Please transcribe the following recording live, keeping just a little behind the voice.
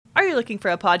you're looking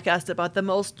for a podcast about the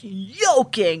most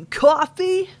yoking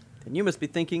coffee, then you must be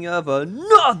thinking of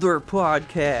another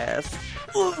podcast.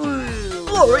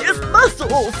 glorious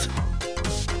muscles.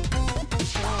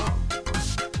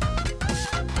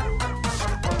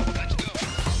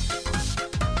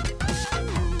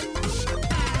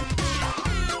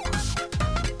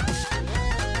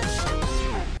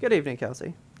 Good evening,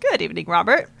 Kelsey. Good evening,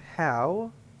 Robert.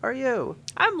 How are you?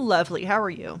 I'm lovely. How are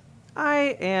you?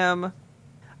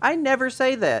 I never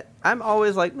say that. I'm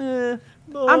always like, meh.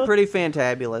 I'm pretty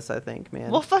fantabulous, I think,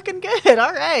 man. Well, fucking good.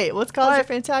 All right. What's caused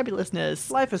your Life-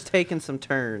 fantabulousness? Life has taken some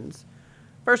turns.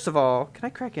 First of all, can I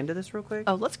crack into this real quick?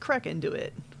 Oh, let's crack into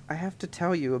it. I have to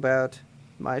tell you about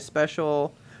my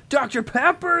special Dr.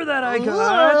 Pepper that I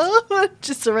got.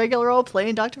 Just a regular old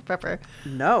plain Dr. Pepper.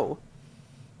 No.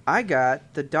 I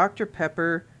got the Dr.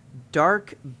 Pepper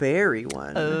Dark Berry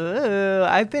one. Oh,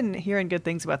 I've been hearing good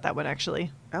things about that one,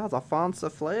 actually. Oh, the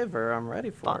Fonsa flavor. I'm ready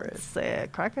for it.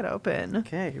 Sick. Crack it open.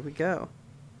 Okay, here we go.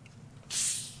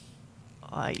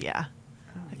 Oh, yeah.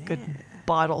 A yeah. good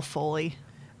bottle fully.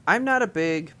 I'm not a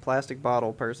big plastic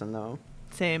bottle person, though.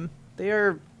 Same. They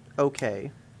are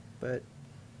okay, but...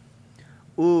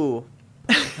 Ooh,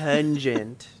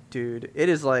 pungent, dude. It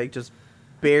is like just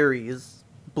berries,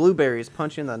 blueberries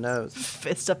punch you in the nose.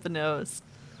 Fist up the nose.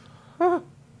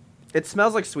 It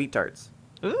smells like sweet tarts.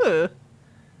 Ooh.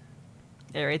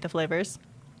 Aerate the flavors.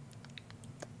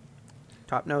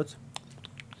 Top notes.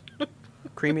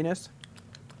 Creaminess.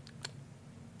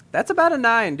 That's about a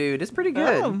 9, dude. It's pretty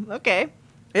good. Oh, okay.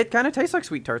 It kind of tastes like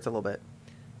sweet tarts a little bit.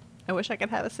 I wish I could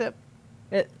have a sip.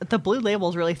 The blue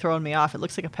label's really throwing me off. It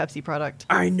looks like a Pepsi product.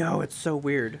 I know, it's so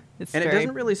weird. It's and very... it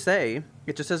doesn't really say.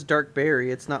 It just says dark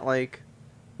berry. It's not like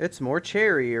it's more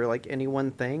cherry or like any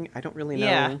one thing. I don't really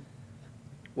know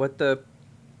what the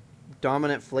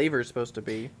dominant flavor is supposed to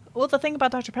be. Well, the thing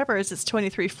about Dr. Pepper is it's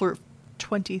 23 fruit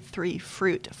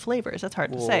flavors. That's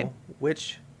hard to say.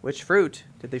 Which fruit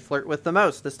did they flirt with the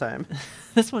most this time?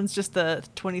 This one's just the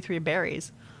 23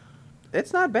 berries.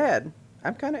 It's not bad.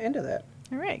 I'm kind of into that.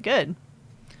 All right, good.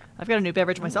 I've got a new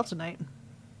beverage myself tonight.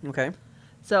 Okay.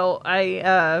 So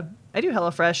I do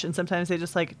HelloFresh, and sometimes they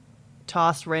just like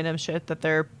toss random shit that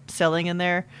they're selling in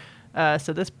there.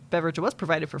 So this beverage was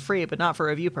provided for free, but not for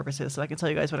review purposes. So I can tell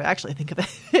you guys what I actually think of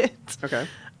it. Okay.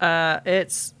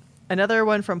 It's another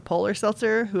one from Polar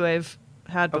Seltzer, who I've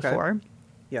had before.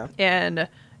 Yeah. And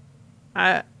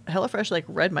HelloFresh like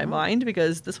read my mind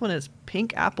because this one is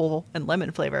pink apple and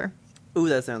lemon flavor. Ooh,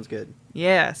 that sounds good.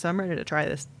 Yeah, so I'm ready to try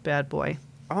this bad boy.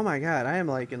 Oh my god, I am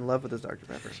like in love with this Dr.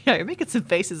 Pepper. Yeah, you're making some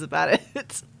faces about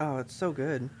it. Oh, it's so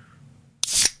good.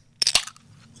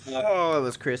 Oh, it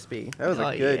was crispy. That was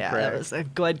a good crack. That was a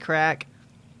good crack.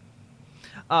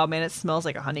 Oh man, it smells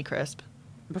like a Honeycrisp.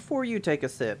 Before you take a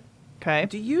sip, Okay.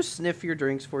 do you sniff your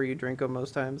drinks before you drink them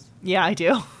most times? Yeah, I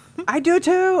do. I do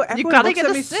too. Everyone gotta looks get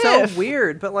at a me sniff. so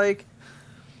weird, but like,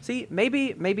 see,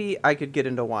 maybe I could get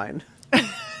into wine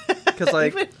because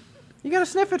like you gotta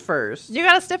sniff it first. You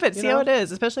gotta sniff it, see know? how it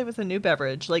is, especially with a new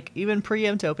beverage. Like even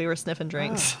pre-Mtop, we were sniffing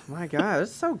drinks. Oh, my god,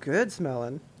 it's so good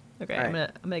smelling. Okay, All I'm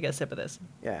right. gonna get a sip of this.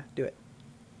 Yeah, do it.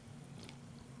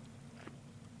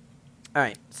 All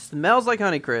right, smells like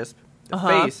Honeycrisp. The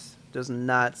Uh-huh. face does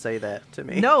not say that to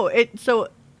me. No, so.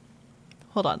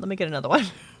 Hold on, let me get another one.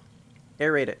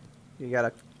 Aerate it. You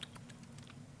gotta.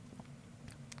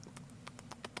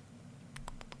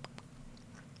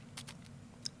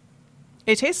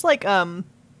 It tastes like a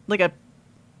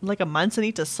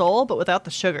Manzanita Sol, but without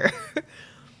the sugar.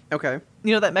 Okay.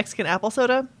 You know that Mexican apple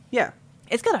soda? Yeah.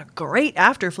 It's got a great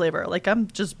after flavor. Like I'm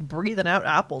just breathing out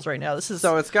apples right now. This is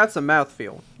So it's got some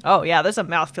mouthfeel. Oh yeah, there's a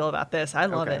mouthfeel about this. I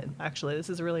love Okay. it. Actually, this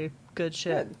is really good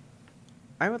shit. Good.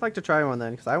 I would like to try one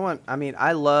then, because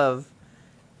I love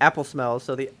apple smells,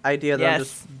 so the idea that I'm Yes.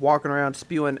 just walking around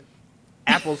spewing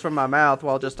apples from my mouth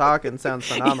while just talking sounds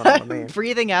phenomenal to me.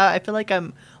 Breathing out, I feel like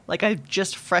I've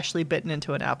just freshly bitten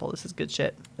into an apple. This is good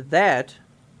shit. That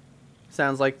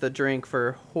sounds like the drink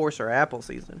for horse or apple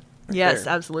season. right Yes,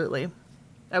 there. absolutely.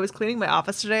 I was cleaning my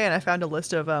office today and I found a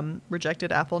list of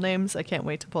rejected apple names. I can't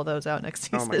wait to pull those out next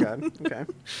season. Oh my god. Okay.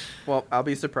 Well, I'll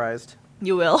be surprised.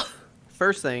 You will.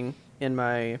 First thing in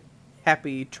my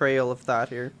happy trail of thought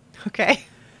here, Okay.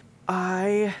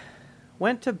 I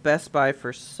went to Best Buy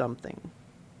for something.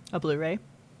 A Blu-ray.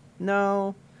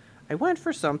 No, I went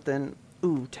for something.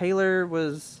 Ooh, Taylor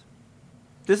was...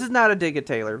 This is not a dig at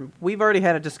Taylor. We've already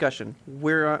had a discussion.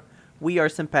 We are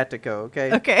simpatico,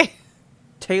 okay? Okay.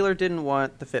 Taylor didn't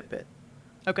want the Fitbit.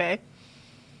 Okay.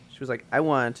 She was like, I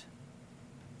want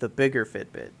the bigger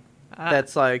Fitbit. Ah.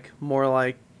 That's like more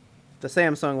like the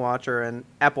Samsung Watch or an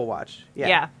Apple Watch. Yeah.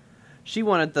 Yeah. She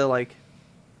wanted the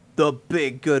the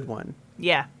big good one.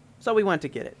 Yeah. So we went to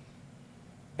get it.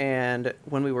 And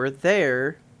when we were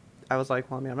there, I was like,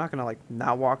 well, I mean, I'm not going to, like,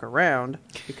 not walk around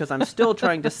because I'm still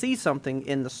trying to see something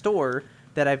in the store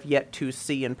that I've yet to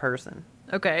see in person.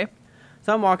 Okay.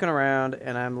 So I'm walking around,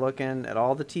 and I'm looking at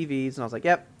all the TVs, and I was like,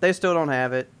 yep, they still don't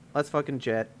have it. Let's fucking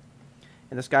jet.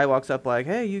 And this guy walks up like,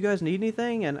 hey, you guys need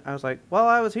anything? And I was like, well,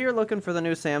 I was here looking for the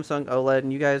new Samsung OLED,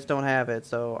 and you guys don't have it,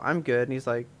 so I'm good. And he's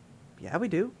like, yeah, we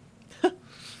do.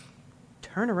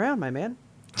 Turn around, my man.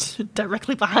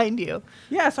 Directly behind you.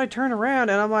 Yeah, so I turn around,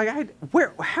 and I'm like,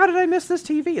 how did I miss this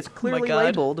TV? It's clearly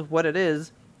labeled what it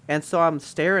is. And so I'm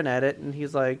staring at it, and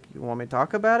he's like, you want me to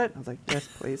talk about it? I was like, yes,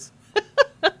 please.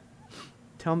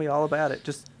 Tell me all about it.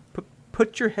 Just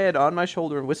put your head on my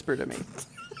shoulder and whisper to me.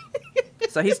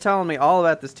 So he's telling me all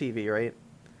about this TV, right?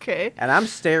 Okay. And I'm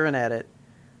staring at it.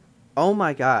 Oh,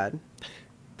 my God.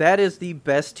 That is the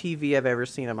best TV I've ever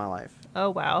seen in my life. Oh,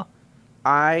 wow.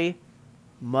 I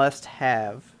must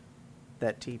have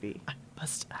that TV. I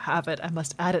must have it. I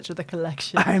must add it to the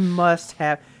collection. I must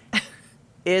have.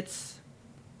 It's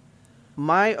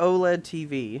my OLED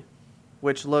TV,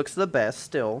 which looks the best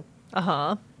still.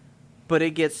 Uh-huh. But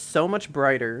it gets so much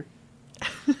brighter.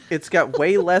 It's got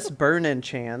way less burn-in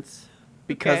chance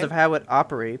because of how it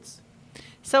operates.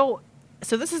 So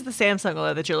this is the Samsung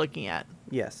OLED that you're looking at.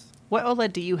 Yes. What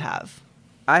OLED do you have?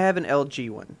 I have an LG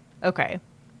one. Okay.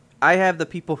 I have the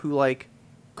people who, like,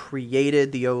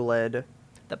 created the OLED.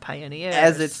 The pioneers.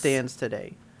 As it stands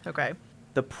today. Okay.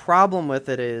 The problem with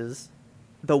it is,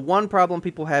 the one problem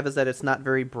people have is that it's not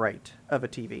very bright of a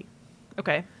TV.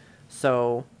 Okay.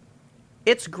 So,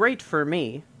 it's great for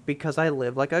me because I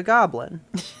live like a goblin.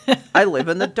 I live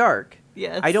in the dark.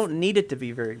 Yes. I don't need it to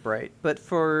be very bright. But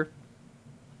for,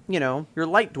 your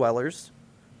light dwellers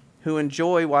who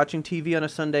enjoy watching TV on a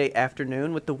Sunday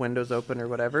afternoon with the windows open or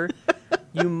whatever,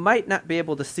 you might not be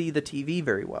able to see the TV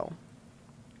very well.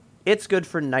 It's good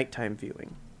for nighttime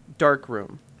viewing. Dark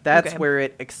room. That's where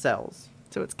it excels.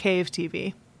 So it's cave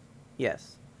TV.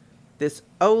 Yes. This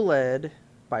OLED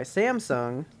by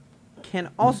Samsung can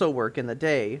also work in the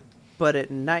day, but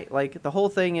at night, like, the whole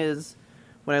thing is,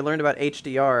 when I learned about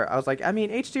HDR, I was like, I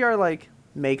mean, HDR, like,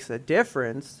 makes a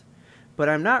difference, but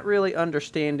I'm not really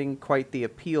understanding quite the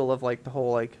appeal of, like, the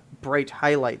whole, like, bright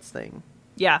highlights thing.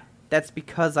 Yeah. That's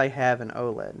because I have an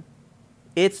OLED.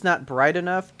 It's not bright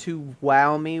enough to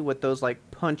wow me with those,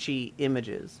 like, punchy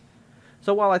images.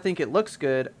 So while I think it looks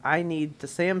good, I need the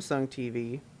Samsung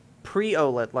TV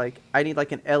pre-OLED. Like, I need,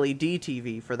 like, an LED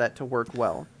TV for that to work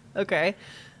well. Okay.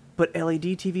 But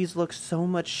LED TVs look so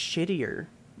much shittier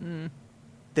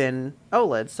than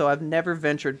OLED, so I've never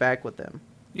ventured back with them.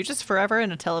 You're just forever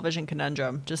in a television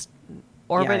conundrum, just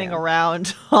orbiting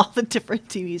around all the different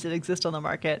TVs that exist on the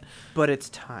market. But it's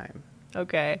time.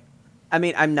 Okay. I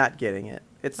mean, I'm not getting it.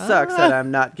 It sucks that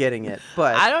I'm not getting it,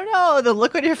 but... I don't know. The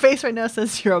look on your face right now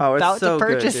says you're about to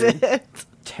purchase it.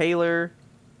 Taylor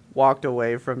walked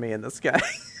away from me in the sky.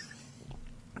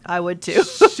 I would too.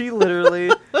 She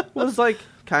literally was, like,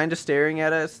 kind of staring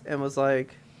at us and was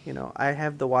like, I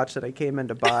have the watch that I came in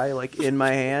to buy, like, in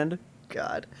my hand.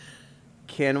 God.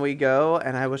 Can we go?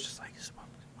 And I was just like,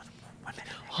 one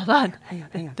minute. Hold on.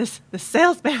 Hang on. This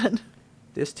salesman.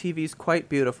 This TV's quite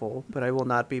beautiful, but I will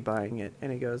not be buying it.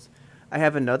 And he goes, I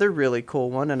have another really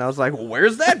cool one. And I was like, well,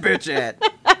 where's that bitch at?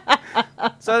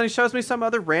 So then he shows me some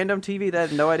other random TV that I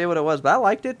had no idea what it was, but I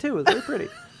liked it too. It was very pretty.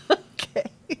 Okay.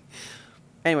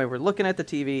 Anyway, we're looking at the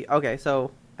TV. Okay,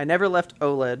 so I never left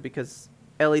OLED because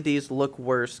LEDs look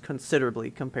worse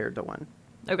considerably compared to one.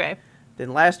 Okay.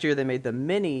 Then last year they made the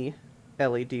mini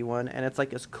LED one, and it's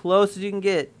like as close as you can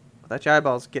get without your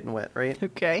eyeballs getting wet, right?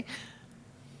 Okay.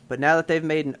 But now that they've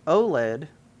made an OLED,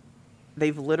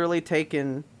 they've literally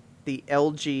taken the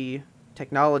LG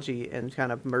technology and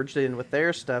kind of merged it in with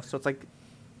their stuff. So it's like,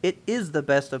 it is the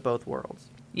best of both worlds.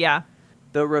 Yeah.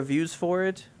 The reviews for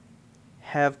it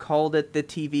have called it the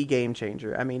TV game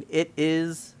changer. I mean, it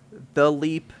is the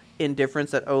leap in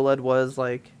difference that OLED was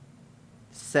like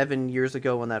 7 years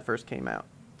ago when that first came out.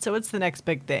 So it's the next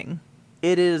big thing.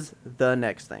 It is the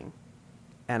next thing.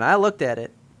 And I looked at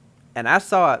it, and I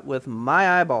saw it with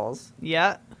my eyeballs.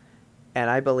 Yeah. And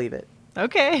I believe it.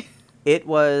 Okay. It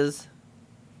was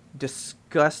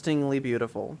disgustingly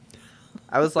beautiful.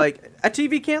 I was like, a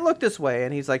TV can't look this way.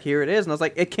 And he's like, here it is. And I was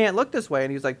like, it can't look this way.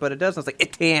 And he's like, but it does. And I was like,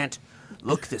 it can't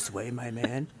look this way, my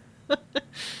man.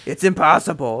 It's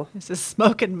impossible. This is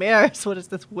smoke and mirrors. What is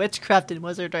this witchcraft and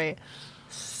wizardry?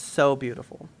 So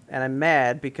beautiful. And I'm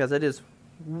mad because it is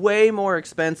way more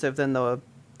expensive than the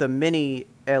mini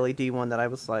LED one that I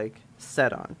was like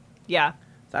set on. Yeah.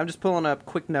 So I'm just pulling up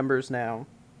quick numbers now.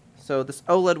 So this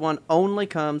OLED one only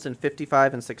comes in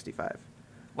 55 and 65.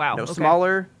 Wow. No okay.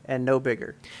 smaller and no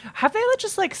bigger. Have they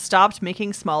just like stopped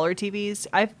making smaller TVs?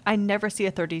 I never see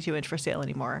a 32-inch for sale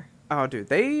anymore. Oh, dude,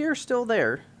 they are still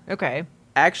there. Okay.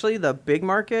 Actually, the big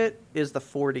market is the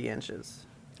 40 inches.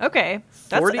 Okay.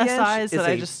 That's 40 a inch size is that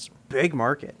I a just... big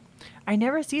market. I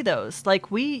never see those.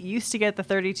 Like, we used to get the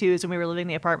 32s when we were living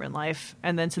the apartment life.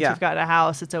 And then since Yeah. we've gotten a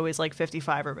house, it's always like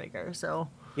 55 or bigger. So,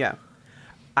 Yeah.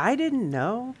 I didn't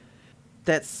know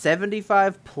that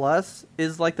 75 plus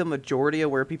is like the majority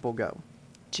of where people go.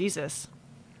 Jesus.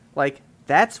 Like,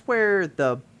 that's where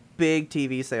the big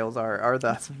TV sales are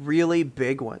the really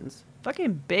big ones.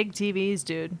 Fucking big TVs,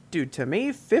 dude. Dude, to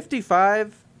me,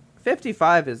 55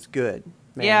 is good,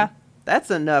 man. Yeah.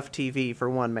 That's enough TV for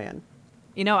one man.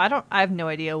 You know, I have no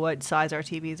idea what size our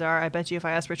TVs are. I bet you if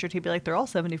I asked Richard, he'd be like, they're all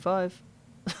 75.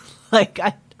 Like,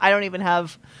 I don't even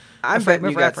have I'm a frame betting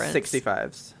of you got reference.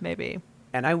 65s. Maybe.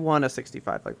 And I want a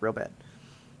 65, like, real bad.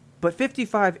 But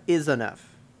 55 is enough.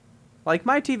 Like,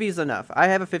 my TV's enough. I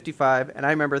have a 55, and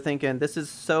I remember thinking, this is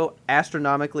so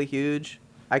astronomically huge,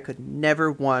 I could never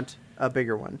want a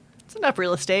bigger one. It's enough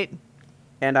real estate.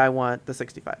 And I want the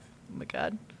 65. Oh my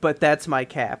God. But that's my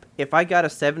cap. If I got a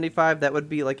 75, that would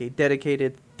be like a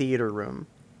dedicated theater room.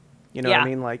 You know what Yeah. I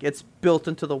mean? Like, it's built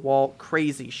into the wall,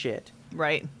 crazy shit.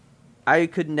 Right. I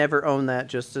could never own that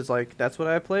just as, like, that's what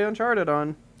I play Uncharted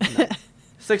on. No.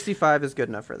 65 is good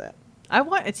enough for that. I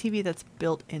want a TV that's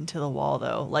built into the wall,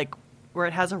 though. Like, where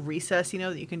it has a recess, you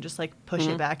know, that you can just, like, push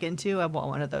it back into. I want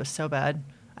one of those so bad.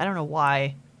 I don't know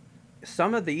why.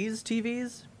 Some of these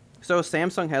TVs, so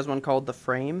Samsung has one called the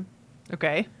Frame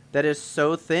Okay. that is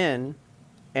so thin,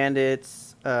 and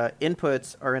its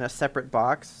inputs are in a separate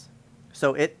box.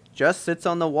 So it just sits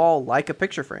on the wall like a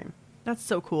picture frame. That's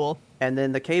so cool. And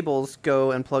then the cables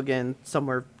go and plug in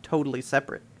somewhere totally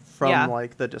separate from Yeah.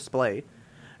 like the display.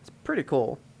 It's pretty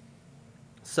cool.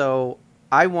 So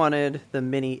I wanted the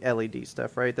mini LED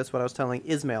stuff, right? That's what I was telling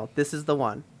Ismail. This is the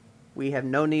one. We have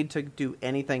no need to do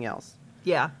anything else.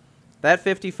 Yeah. That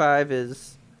 55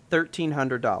 is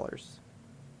 $1,300.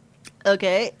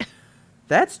 Okay.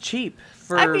 That's cheap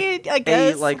for I mean, I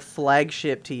guess. a like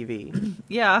flagship TV.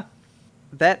 Yeah.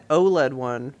 That OLED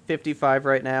one, 55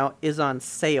 right now, is on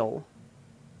sale,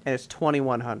 and it's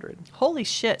 $2,100. Holy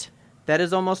shit. That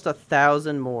is almost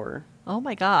 $1,000 more, Oh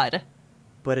my God.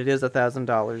 but it is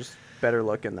 $1,000 better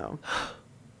looking though.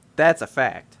 That's a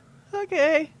fact.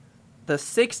 Okay. The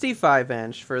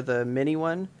 65-inch for the mini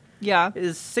one Yeah.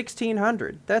 is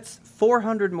 $1,600. That's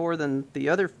 $400 more than the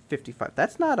other 55.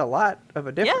 That's not a lot of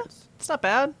a difference. It's not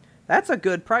bad. That's a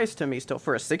good price to me still.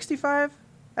 For a 65,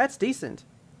 that's decent.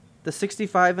 The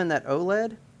 65 in that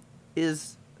OLED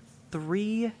is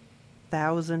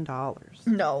 $3,000.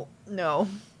 No. No.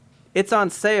 It's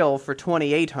on sale for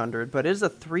 $2,800, but it is a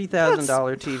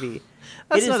 $3,000 TV.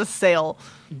 That's It not a is sale.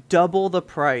 double the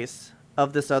price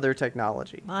of this other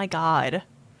technology. My God.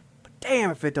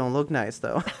 Damn if it don't look nice,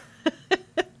 though.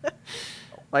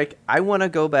 Like, I want to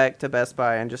go back to Best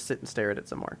Buy and just sit and stare at it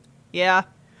some more. Yeah.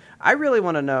 I really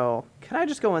want to know, can I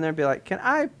just go in there and be like, can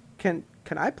I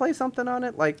play something on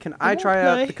it? Like, can I try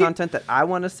out the content that I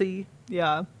want to see?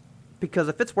 Yeah. Because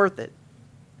if it's worth it,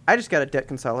 I just got a debt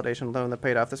consolidation loan that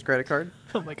paid off this credit card.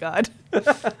 Oh my God.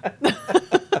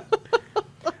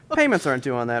 Payments aren't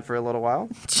due on that for a little while.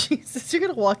 Jesus, you're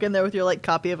gonna walk in there with your like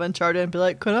copy of Uncharted and be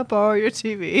like, "Can I borrow your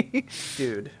TV?"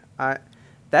 Dude,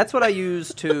 that's what I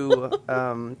use to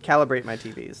calibrate my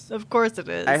TVs. Of course it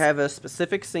is. I have a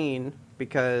specific scene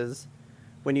because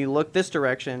when you look this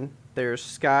direction, there's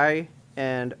sky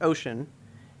and ocean.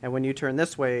 And when you turn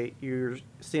this way, you're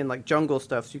seeing like jungle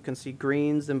stuff. So you can see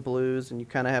greens and blues, and you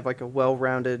kind of have like a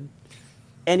well-rounded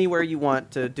anywhere you want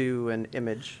to do an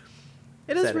image.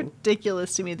 It is setting.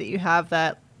 ridiculous to me that you have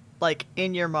that like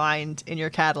in your mind, in your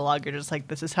catalog. You're just like,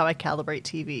 this is how I calibrate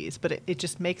TVs. But it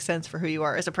just makes sense for who you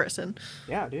are as a person.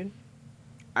 Yeah, dude.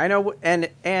 I know,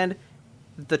 and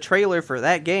the trailer for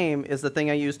that game is the thing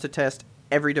I use to test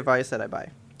every device that I buy.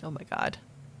 Oh my God.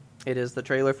 It is the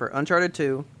trailer for Uncharted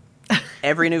 2.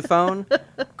 Every new phone,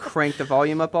 crank the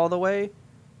volume up all the way.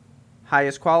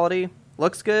 Highest quality,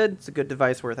 looks good, it's a good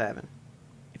device worth having.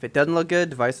 If it doesn't look good,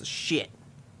 device is shit.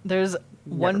 There's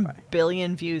Never 1 buy.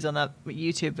 billion views on that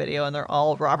YouTube video, and they're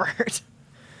all Robert.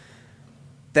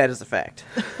 That is a fact.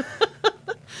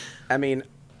 I mean,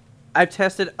 I've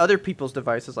tested other people's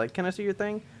devices, like, can I see your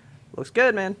thing? Looks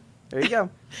good, man. There you go.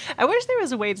 I wish there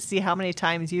was a way to see how many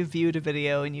times you viewed a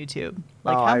video in YouTube.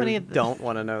 Like how many I of don't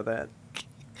want to know that.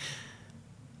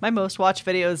 My most watched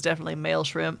video is definitely male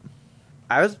shrimp.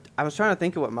 I was trying to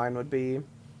think of what mine would be.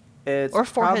 It's Or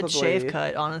forehead probably, shave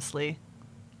cut, honestly.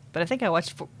 but I think I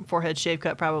watched Forehead Shave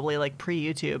Cut probably like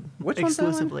pre-YouTube. Which one's that one?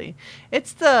 exclusively.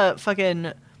 It's the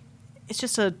fucking. It's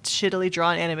just a shittily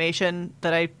drawn animation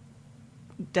that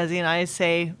Desi and I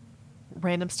say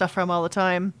random stuff from all the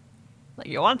time. Like,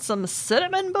 you want some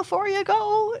cinnamon before you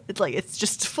go? It's like, it's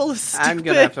just full of stupid. I'm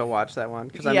gonna have to watch that one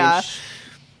because Yeah.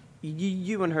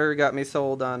 you and her got me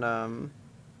sold on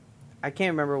I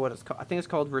can't remember what it's called. I think it's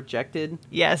called Rejected.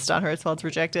 Yes, Don Hertzfeld's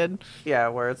Rejected. Yeah,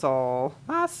 where it's all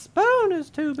my spoon is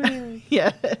too big.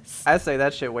 Yes. I say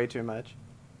that shit way too much.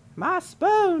 My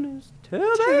spoon is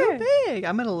too big. Big.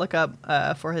 I'm gonna look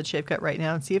up Forehead Shave Cut right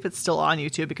now and see if it's still on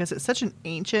YouTube because it's such an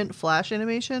ancient Flash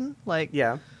animation. Like,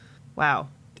 Yeah. wow.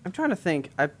 I'm trying to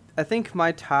think. I think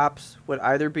my tops would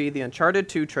either be the Uncharted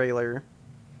 2 trailer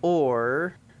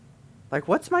or like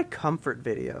what's my comfort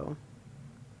video?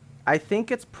 I think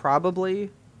it's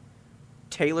probably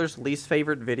Taylor's least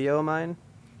favorite video of mine.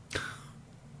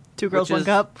 Two Girls, Which One is-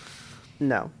 Cup.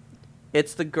 No.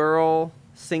 It's the girl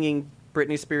singing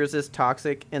Britney Spears'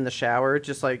 Toxic in the shower,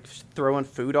 just like throwing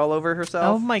food all over Oh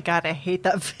herself. my god, I hate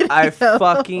that video. I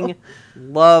fucking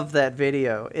love that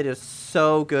video. It is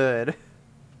so good.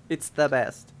 It's the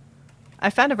best. I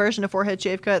found a version of Forehead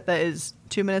Shave Cut that is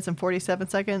 2 minutes and 47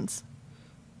 seconds.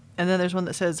 And then there's one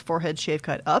that says Forehead Shave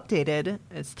Cut Updated.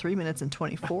 It's 3 minutes and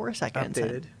 24 seconds.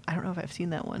 Updated. I don't know if I've seen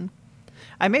that one.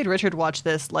 I made Richard watch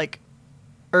this like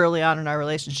early on in our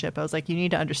relationship. I was like, you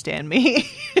need to understand me.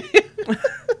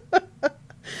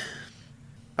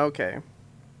 Okay.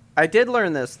 I did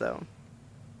learn this, though.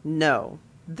 No.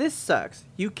 This sucks.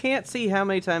 You can't see how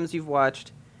many times you've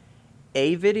watched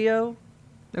a video,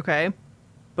 Okay.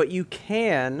 but you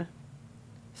can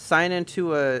sign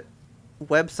into a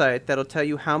website that'll tell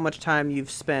you how much time you've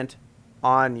spent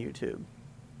on YouTube.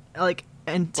 Like,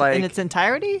 in Like- its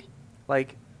entirety?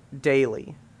 Like,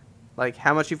 daily. Like,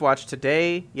 how much you've watched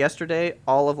today, yesterday,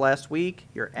 all of last week,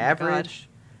 your my average.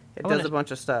 It I does wanna- a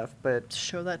bunch of stuff, but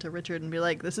Show that to Richard and be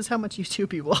like, this is how much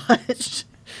YouTube you watched.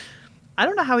 I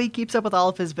don't know how he keeps up with all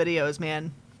of his videos,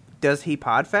 man. does he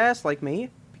podfast like me?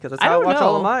 Because that's I how I don't watch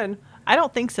all know. of mine. I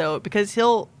don't think so because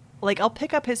I'll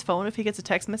pick up his phone if he gets a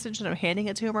text message and I'm handing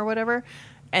it to him or whatever,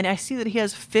 and I see that he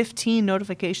has 15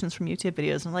 notifications from YouTube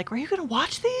videos. I'm like, are you going to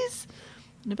watch these?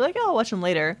 And he'll be like, oh, I'll watch them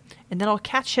later. And then I'll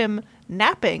catch him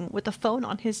napping with the phone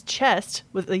on his chest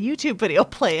with a YouTube video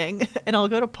playing, and I'll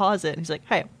go to pause it. And he's like,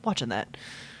 hey, I'm watching that.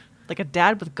 Like a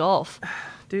dad with golf.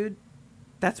 Dude,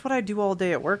 that's what I do all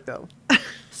day at work, though.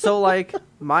 So, like,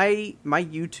 my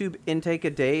YouTube intake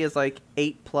a day is like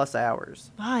 8+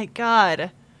 hours. My God.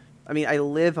 I mean, I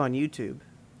live on YouTube.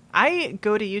 I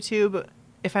go to YouTube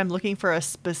if I'm looking for a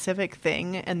specific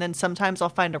thing, and then sometimes I'll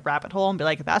find a rabbit hole and be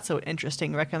like, that's so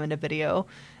interesting, recommend a video.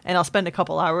 And I'll spend a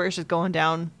couple hours just going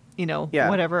down, Yeah.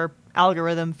 whatever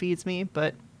algorithm feeds me.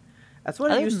 But That's what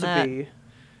it Other used to than that- be.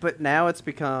 But now it's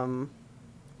become...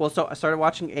 Well, so I started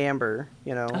watching Amber,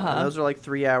 and those are like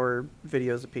 3-hour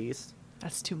videos a piece.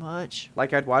 that's too much.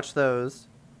 Like, I'd watch those.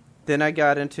 Then I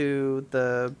got into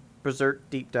the Berserk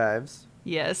deep dives.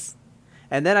 Yes.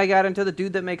 And then I got into the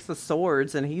dude that makes the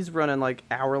swords, and he's running like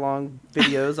hour-long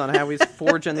videos on how he's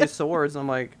forging these swords. I'm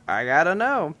like, I gotta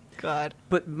know. God.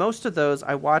 But most of those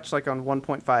I watch like on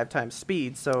 1.5 times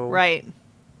speed, so Right.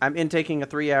 I'm intaking a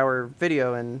 3-hour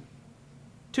video in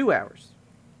 2 hours,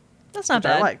 That's not which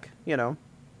bad. I like,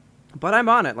 But I'm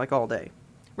on it like all day.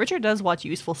 Richard does watch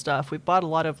useful stuff. We bought a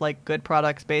lot of like good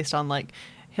products based on like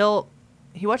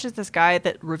he watches this guy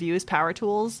that reviews power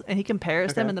tools and he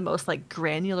compares them Okay. in the most like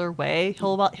granular way.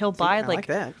 He'll See, buy I like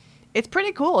that. It's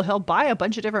pretty cool. He'll buy a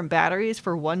bunch of different batteries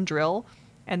for one drill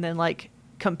and then like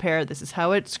compare this is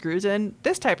how it screws in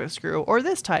this type of screw or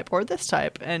this type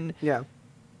and Yeah.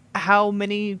 how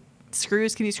many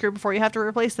screws can you screw before you have to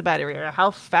replace the battery, or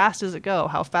how fast does it go,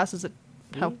 how fast is it,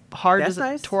 how hard That's does it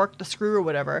nice. torque the screw or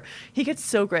whatever. He gets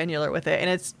so granular with it, and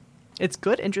it's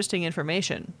good, interesting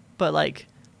information, but like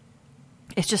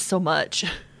it's just so much.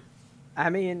 I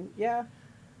mean, yeah.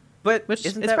 But Which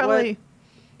isn't it's that probably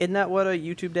isn't that what a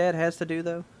YouTube dad has to do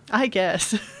though? I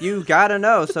guess. You gotta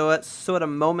know. So at a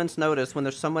moment's notice, when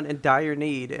there's someone in dire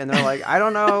need, and they're like, I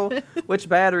don't know which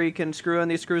battery can screw in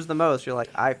these screws the most. You're like,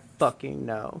 I fucking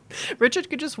know. Richard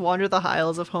could just wander the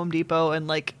aisles of Home Depot and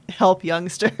like help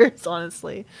youngsters,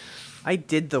 honestly. I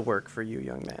did the work for you,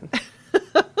 young man.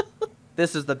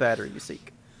 This is the battery you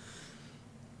seek.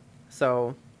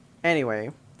 So,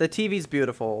 anyway, the TV's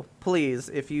beautiful. Please,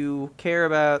 if you care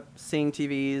about seeing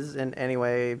TVs in any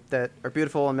way that are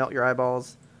beautiful and melt your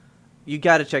eyeballs, you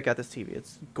gotta check out this TV.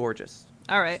 It's gorgeous.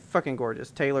 All right. Fucking gorgeous.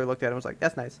 Taylor looked at it and was like,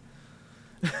 that's nice.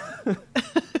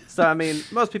 So, I mean,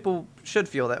 most people should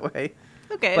feel that way.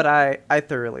 Okay. But I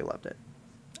thoroughly loved it.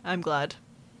 I'm glad.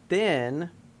 Then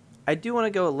I do want to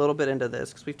go a little bit into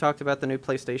this because we've talked about the new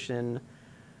PlayStation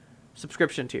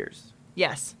subscription tiers.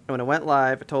 Yes. And when it went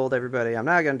live, I told everybody I'm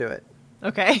not going to do it.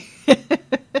 Okay.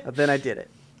 But then I did it.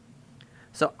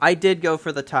 So I did go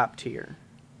for the top tier.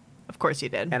 Of course you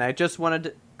did. And I just wanted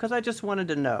to, because I just wanted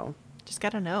to know. Just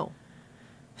gotta know.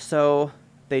 So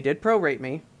they did prorate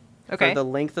me Okay. for the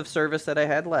length of service that I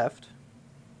had left.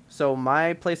 So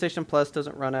my PlayStation Plus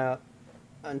doesn't run out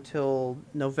until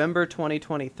November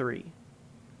 2023.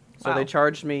 So Wow. they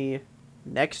charged me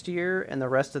next year and the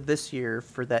rest of this year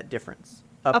for that difference.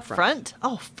 Up front?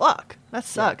 Oh, fuck. That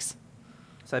sucks.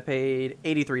 So I paid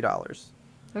 $83,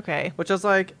 Okay. which I was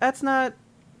like, that's not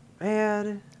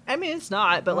bad. I mean, it's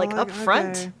not, but like Well, up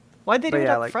front? okay. Why'd they do But it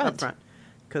yeah, up like front? up front.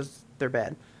 Because they're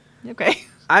bad. Okay.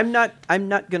 I'm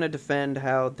not gonna defend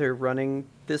how they're running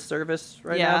this service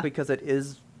right Yeah. now because it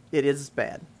is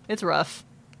bad. It's rough.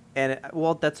 And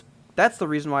well, that's the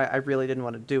reason why I really didn't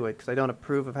want to do it because I don't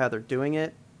approve of how they're doing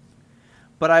it.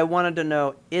 But I wanted to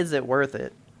know, is it worth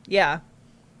it? Yeah.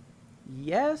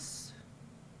 Yes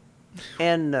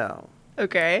and no.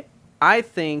 Okay. I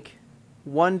think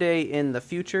one day in the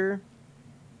future,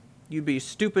 you'd be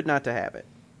stupid not to have it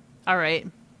All right.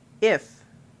 if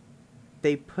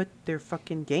they put their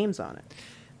fucking games on it.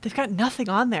 They've got nothing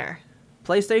on there.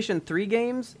 PlayStation 3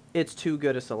 games, it's too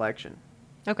good a selection.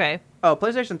 Okay. Oh,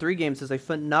 PlayStation 3 games is a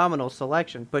phenomenal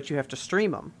selection, but you have to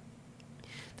stream them.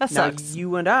 That Now, sucks.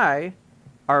 you and I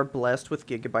are blessed with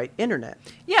gigabyte internet.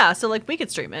 Yeah, so like we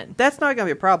could stream it. That's not going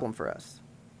to be a problem for us.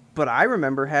 But I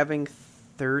remember having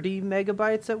 30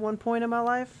 megabytes at one point in my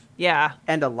life, Yeah.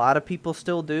 and a lot of people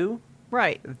still do.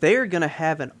 Right. They're going to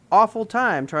have an awful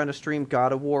time trying to stream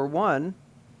God of War 1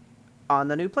 on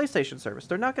the new PlayStation service.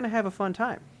 They're not going to have a fun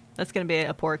time. That's going to be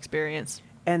a poor experience.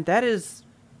 And that is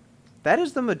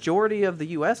the majority of the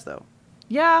US though.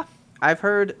 Yeah. I've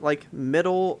heard like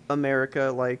middle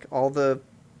America, like all the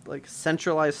like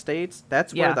centralized states,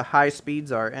 that's where Yeah. the high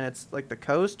speeds are, and it's like the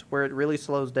coast where it really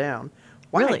slows down.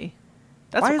 Why? Really?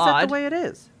 That's Why is odd. that the way it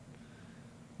is?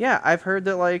 Yeah, I've heard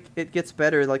that like it gets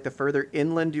better like the further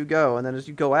inland you go, and then as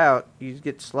you go out, you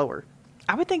get slower.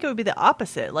 I would think it would be the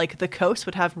opposite. Like the coast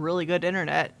would have really good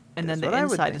internet, and That's then what the I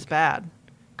would inside is think. bad.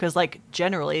 Because like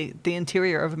generally, the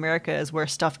interior of America is where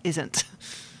stuff isn't.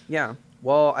 Yeah.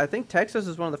 Well, I think Texas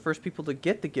is one of the first people to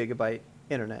get the gigabyte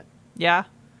internet, Yeah.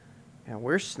 and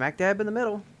we're smack dab in the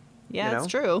middle. Yeah, You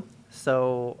it's know? true.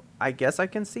 So I guess I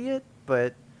can see it,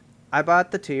 but I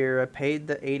bought the tier, I paid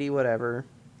the 80 whatever,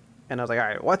 and I was like, all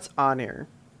right, what's on here?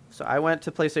 So I went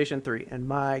to PlayStation 3, and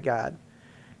my God,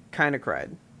 kind of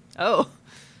cried. Oh.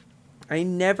 I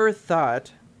never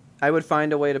thought I would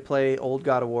find a way to play old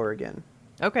God of War again.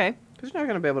 Okay. Because you're not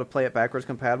going to be able to play it backwards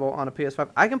compatible on a PS5.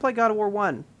 I can play God of War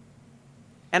 1.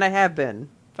 And I have been.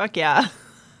 Fuck yeah.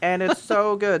 And it's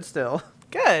so good still.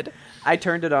 Good. I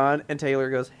turned it on, and Taylor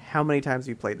goes, how many times have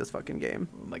you played this fucking game?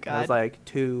 Oh my I god. was like,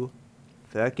 too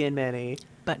fucking many.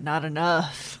 But not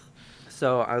enough.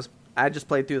 So I just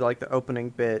played through like the opening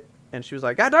bit, and she was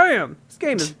like, God damn, this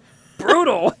game is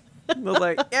brutal. I was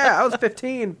like, yeah, I was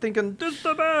 15 thinking, this is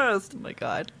the best. Oh my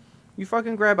god. You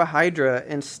fucking grab a Hydra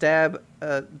and stab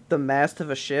the mast of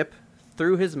a ship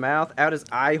through his mouth, out his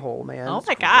eye hole, man. Oh It's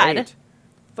my God. great.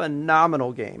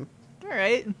 Phenomenal game. All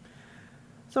right.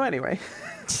 So anyway,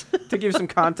 to give some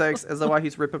context as to why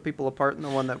he's ripping people apart in the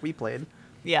one that we played,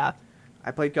 Yeah.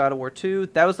 I played God of War 2.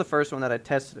 That was the first one that I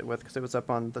tested it with because it was up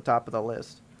on the top of the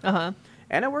list. Uh-huh.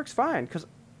 And it works fine because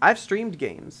I've streamed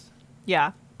games.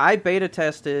 Yeah. I beta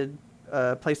tested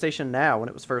PlayStation Now when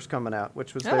it was first coming out,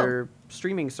 which was Oh. their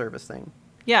streaming service thing.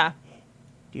 Yeah.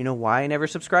 Do you know why I never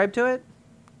subscribed to it?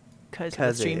 Because of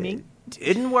Because streaming. it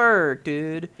didn't work,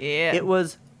 dude. Yeah. It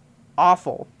was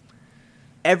awful.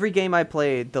 Every game I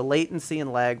played, the latency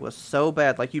and lag was so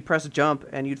bad. Like, you'd press jump,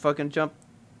 and you'd fucking jump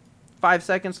 5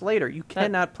 seconds later. You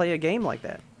cannot play a game like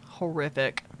that.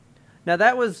 Horrific. Now,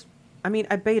 that was... I mean,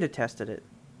 I beta tested it.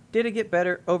 Did it get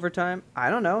better over time? I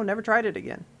don't know. Never tried it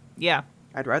again. Yeah.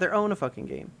 I'd rather own a fucking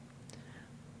game.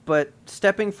 But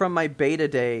stepping from my beta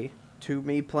day to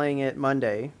me playing it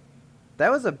Monday, that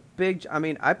was a big... I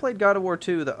mean, I played God of War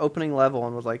 2, the opening level,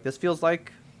 and was like, this feels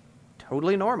like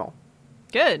totally normal.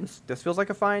 Good. This feels like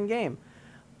a fine game.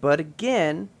 But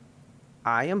again,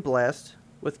 I am blessed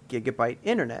with gigabyte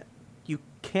internet. You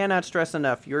cannot stress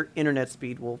enough, your internet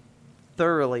speed will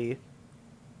thoroughly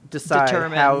decide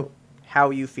Determine. how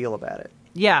you feel about it.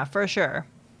 Yeah, for sure.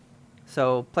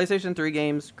 So, PlayStation 3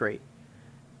 games, great.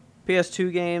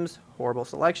 PS2 games, horrible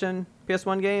selection.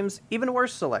 PS1 games, even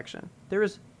worse selection. There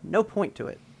is no point to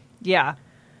it. Yeah.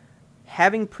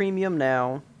 Having premium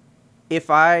now If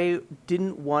I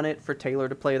didn't want it for Taylor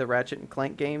to play the Ratchet and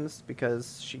Clank games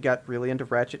because she got really into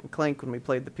Ratchet and Clank when we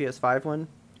played the PS5 one,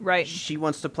 Right. she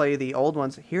wants to play the old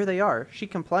ones. Here they are. She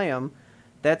can play them.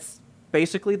 That's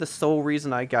basically the sole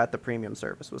reason I got the premium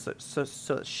service, was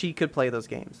so that she could play those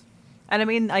games. And I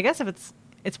mean, I guess if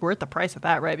it's worth the price of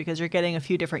that, right? Because you're getting a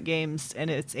few different games and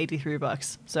it's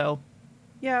 $83. So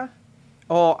Yeah.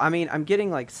 Oh, I mean, I'm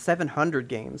getting like 700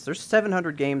 games. There's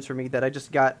 700 games for me that I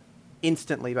just got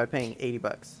instantly by paying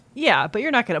 $80. yeah, but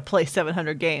you're not going to play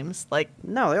 700 games. Like,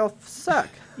 No, they all suck.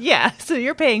 yeah, so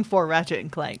you're paying for Ratchet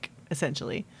and Clank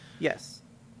essentially, Yes.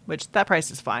 which that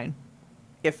price is fine.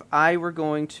 If I were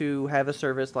going to have a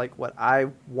service like what I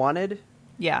wanted,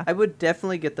 Yeah. I would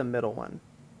definitely get the middle one,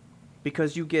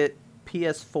 because you get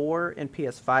PS4 and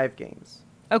PS5 games.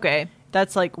 Okay.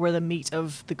 That's like where the meat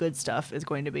of the good stuff is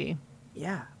going to be.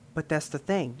 Yeah, but that's the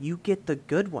thing. You get the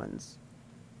good ones.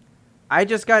 I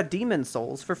just got Demon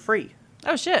Souls for free.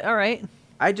 Oh shit, all right.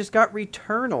 I just got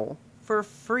Returnal for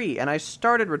free, and I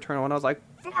started Returnal and I was like,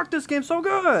 fuck, this game's so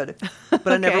good. But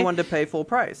I never Okay. wanted to pay full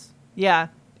price. Yeah.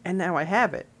 And now I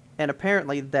have it. And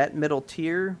apparently that middle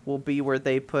tier will be where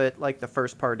they put like the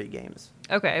first party games.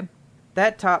 Okay.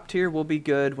 That top tier will be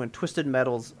good when Twisted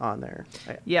Metal's on there.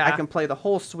 Yeah. I can play the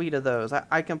whole suite of those.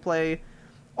 I can play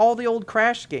all the old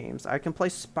Crash games. I can play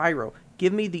Spyro.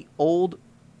 Give me the old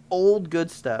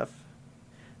good stuff.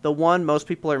 The one most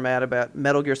people are mad about,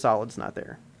 Metal Gear Solid's not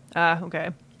there. Okay.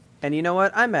 And you know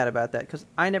what? I'm mad about that because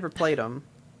I never played them.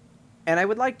 And I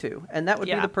would like to. And that would be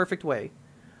Yeah. the perfect way.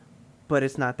 But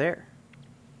it's not there.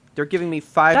 They're giving me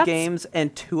 5 That's- games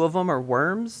and 2 of them are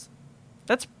Worms.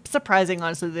 That's surprising,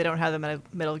 honestly, they don't have the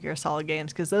Metal Gear Solid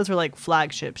games, because those were like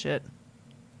flagship shit.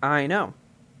 I know.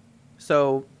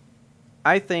 So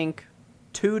I think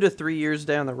 2 to 3 years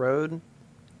down the road,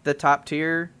 the top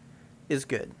tier is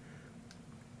good.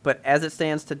 But as it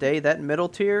stands today, that middle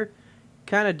tier,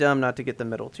 kind of dumb not to get the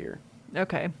middle tier.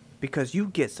 Okay. Because you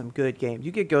get some good games.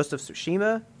 You get Ghost of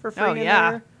Tsushima for free Oh, in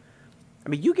yeah. there. I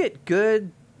mean, you get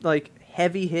good, like,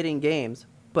 heavy-hitting games.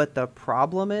 But the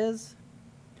problem is,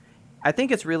 I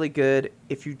think it's really good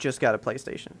if you just got a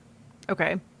PlayStation.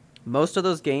 Okay. Most of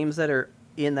those games that are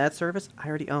in that service, I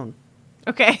already own.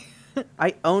 Okay.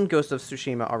 I own Ghost of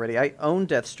Tsushima already. I own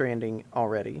Death Stranding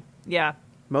already. Yeah.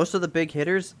 Most of the big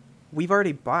hitters, we've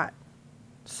already bought.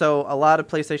 So a lot of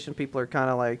PlayStation people are kind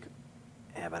of like,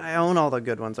 yeah, but I own all the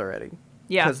good ones already.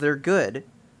 Yeah. Because they're good.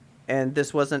 And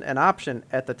this wasn't an option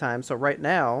at the time. So right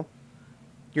now,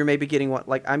 you're maybe getting what,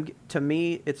 like, to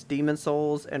me, it's Demon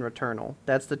Souls and Returnal.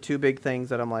 That's the 2 big things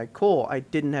that I'm like, cool, I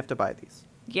didn't have to buy these.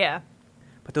 Yeah.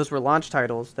 But those were launch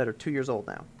titles that are 2 years old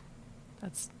now.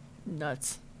 That's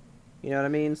nuts. You know what I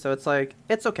mean? So it's like,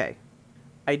 it's okay.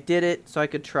 I did it so I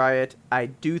could try it. I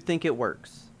do think it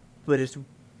works. But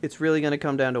it's really going to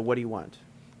come down to what do you want.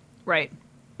 Right.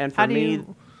 And for How do me,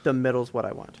 you- the middle's what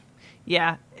I want.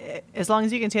 Yeah. As long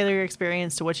as you can tailor your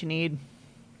experience to what you need,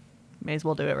 may as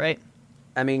well do it, right?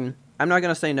 I mean, I'm not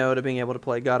going to say no to being able to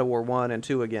play God of War 1 and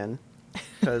 2 again.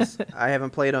 Because I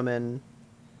haven't played them in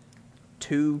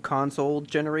 2 console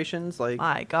generations. Like,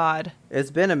 My God.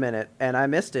 it's been a minute, and I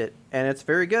missed it. And it's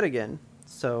very good again.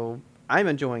 So I'm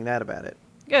enjoying that about it.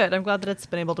 Good. I'm glad that it's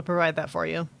been able to provide that for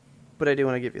you. But I do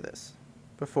want to give you this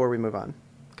before we move on.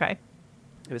 Okay.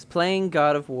 I was playing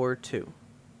God of War 2.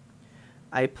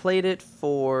 I played it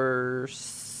for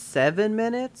 7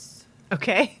 minutes.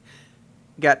 Okay.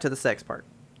 Got to the sex part.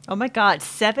 Oh my God.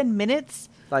 7 minutes?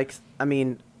 Like, I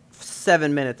mean,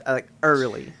 7 minutes, like,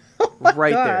 early.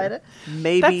 Right there. God.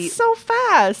 Maybe, That's so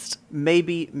fast.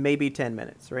 maybe 10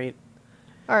 minutes, right?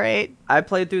 All right. I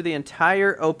played through the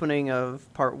entire opening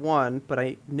of part 1, but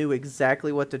I knew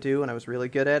exactly what to do, and I was really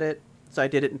good at it. So I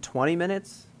did it in 20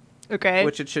 minutes, Okay.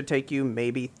 which it should take you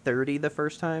maybe 30 the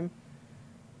first time,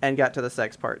 and got to the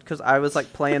sex part. Because I was,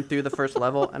 like, playing through the first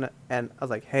level, and I was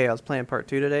like, hey, I was playing part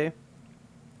 2 today.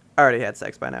 I already had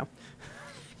sex by now.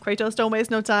 Kratos don't waste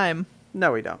no time.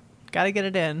 No, we don't. Gotta get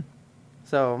it in.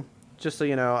 So, just so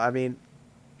you know, I mean,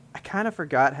 I kind of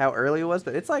forgot how early it was,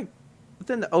 but it's, like,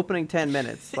 within the opening 10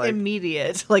 minutes. Like,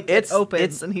 Immediate. Like, it's it opens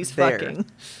it's and he's there. fucking.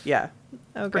 Yeah,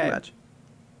 Okay. pretty much.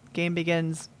 Game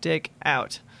begins, dick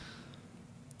out.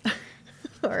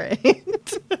 All right.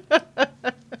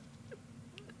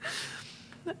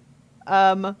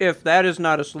 If that is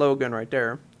not a slogan right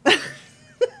there.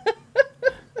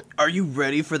 Are you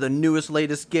ready for the newest,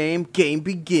 latest game? Game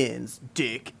begins.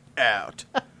 Dick out.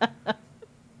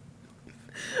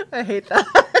 I hate that.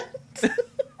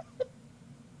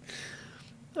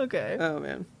 Okay. Oh,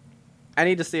 man. I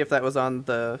need to see if that was on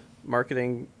the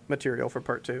marketing material for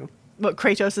part 2. What,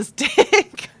 Kratos'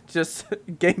 dick? Just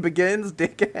game begins,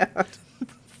 dick out.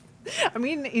 I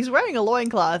mean, he's wearing a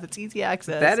loincloth. It's easy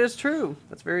access. That is true.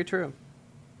 That's very true.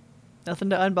 Nothing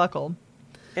to unbuckle.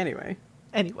 Anyway.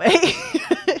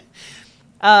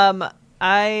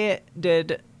 I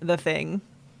did the thing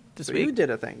this So week. you did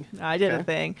a thing. I did a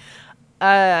Okay.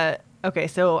 thing. Okay,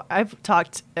 so I've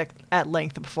talked at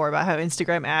length before about how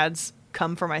Instagram ads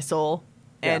come for my soul,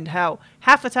 Yeah. and how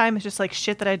half the time it's just like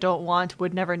shit that I don't want,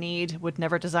 would never need, would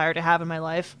never desire to have in my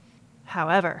life.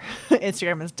 However,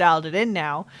 Instagram has dialed it in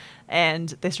now, and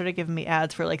they started giving me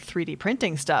ads for like 3D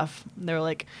printing stuff. And they were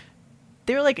like,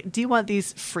 do you want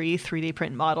these free 3D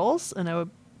print models? And I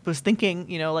was thinking,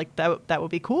 like that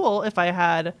would be cool if I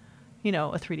had, a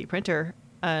 3D printer,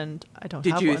 and I don't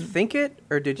have Did you one. think it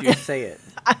or did you say it?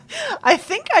 I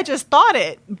think I just thought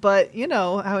it, but you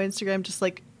know how Instagram just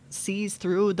like sees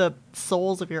through the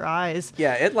souls of your eyes.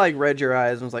 Yeah, it like read your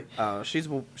eyes and was like, oh, she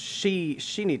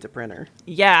needs a printer.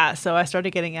 Yeah, so I started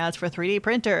getting ads for 3D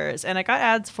printers, and I got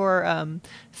ads for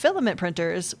filament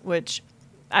printers, which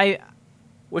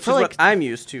Which For is like- what I'm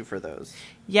used to for those.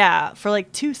 yeah, for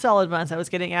like 2 solid months I was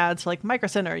getting ads for like Micro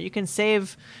Center. You can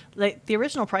save, like, the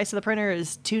original price of the printer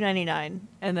is $2.99,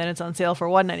 and then it's on sale for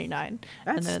 $1.99. and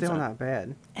That's then still not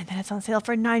bad. And then it's on sale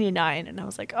for $99, and I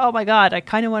was like, oh my god, I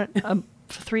kind of want a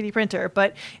 3D printer,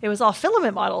 but it was all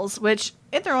filament models, which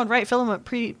in their own right, filament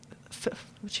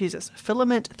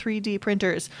 3D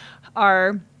printers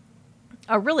are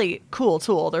a really cool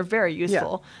tool. They're very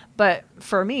useful, but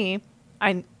for me,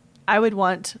 I would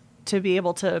want to be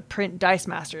able to print dice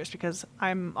masters because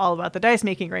I'm all about the dice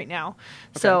making right now.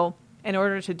 Okay. So in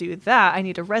order to do that, I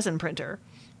need a resin printer.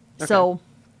 Okay. So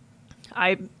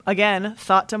I, again,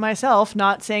 thought to myself,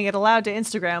 not saying it aloud to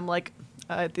Instagram, like,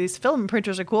 these filament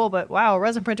printers are cool, but wow, a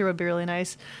resin printer would be really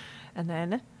nice. And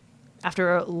then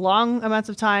after long amounts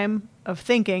of time of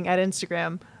thinking at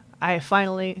Instagram, I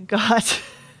finally got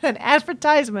an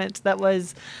advertisement that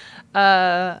was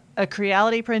a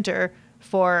Creality printer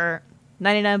for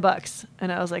 $99.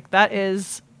 And I was like, that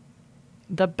is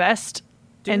the best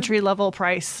Dude, entry-level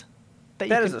price that you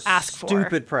That can is a ask for.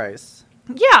 stupid price.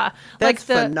 Yeah. That's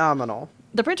like phenomenal.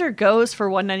 the printer goes for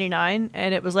 $199,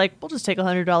 and it was like, we'll just take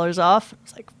 $100 off.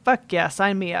 It's like, fuck yeah,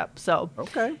 sign me up. So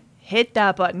Okay. hit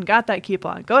that button, got that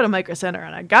coupon, go to Micro Center,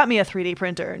 and I got me a 3D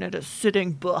printer, and it is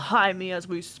sitting behind me as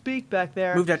we speak back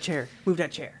there. Move that chair. Move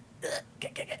that chair.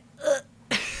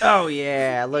 Oh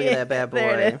yeah, look at that bad boy.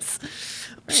 There it is.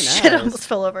 Very Shit, I nice. almost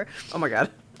fell over. Oh my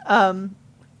god.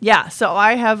 Yeah, so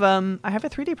I have a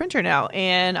 3D printer now,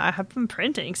 and I have been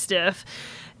printing stuff,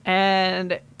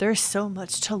 and there's so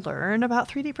much to learn about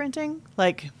 3D printing.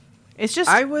 Like, it's just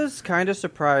I was kind of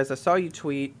surprised. I saw you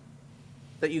tweet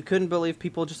that you couldn't believe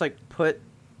people just like put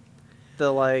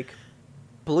the like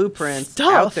blueprints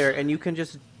Stuff. out there and you can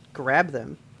just grab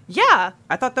them. yeah.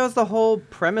 I thought that was the whole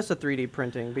premise of 3D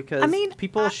printing because I mean,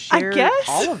 people I share guess.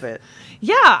 all of it.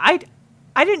 Yeah, I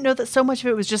didn't know that so much of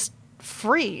it was just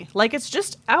free. Like, it's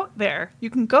just out there.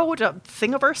 You can go to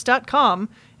thingiverse.com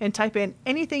and type in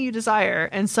anything you desire,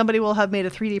 and somebody will have made a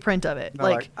 3D print of it. They're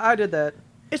Like, I did that.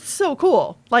 it's so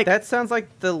cool. Like, That sounds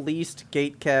like the least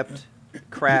gate-kept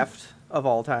craft of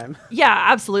all time. yeah,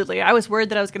 absolutely. I was worried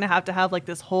that I was going to have like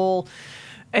this whole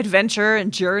adventure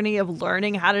and journey of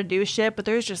learning how to do shit, but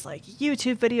there's just like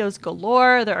YouTube videos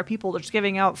galore. There are people just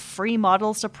giving out free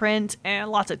models to print and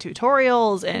lots of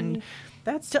tutorials, and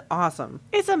That's awesome.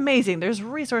 it's amazing. There's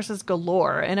resources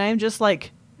galore, and I'm just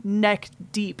like neck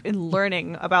deep in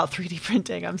learning about 3D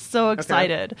printing. I'm so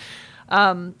excited.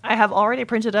 I have already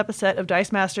printed up a set of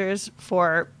Dice Masters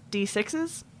for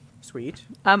D6s. Sweet.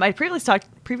 I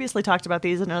previously talked about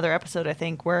these in another episode, I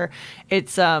think, where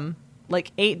it's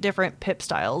like 8 different pip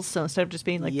styles. So instead of just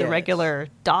being like the Yes. regular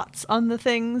dots on the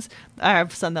things, I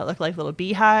have some that look like little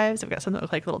beehives. I've got some that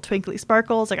look like little twinkly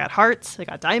sparkles. I got hearts. I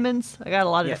got diamonds. I got a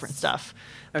lot of Yes. different stuff.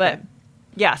 Okay. But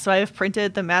yeah, so I've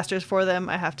printed the masters for them.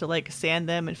 I have to like sand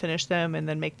them and finish them and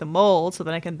then make the mold so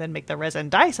then I can then make the resin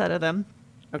dice out of them.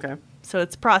 Okay. So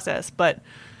it's a process, but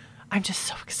I'm just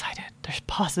so excited. There's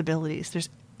possibilities. There's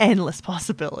endless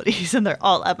possibilities, and they're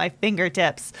all at my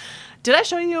fingertips. Did I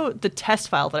show you the test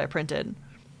file that I printed?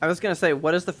 I was going to say,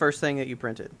 what is the first thing that you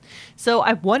printed? So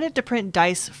I wanted to print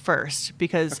dice first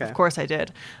because, Okay. of course, I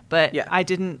did. But Yeah. I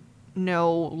didn't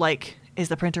know, like, is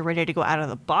the printer ready to go out of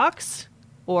the box?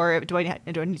 Or do I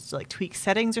need to, like, tweak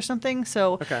settings or something?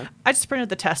 So Okay. I just printed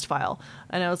the test file.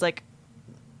 And I was like,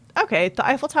 okay, the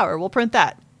Eiffel Tower, we'll print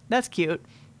that. That's cute.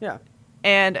 Yeah.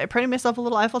 And I printed myself a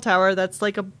little Eiffel Tower that's,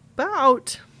 like,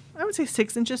 about, I would say,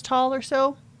 6 inches tall or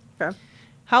so. Okay.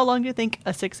 How long do you think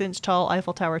a 6-inch tall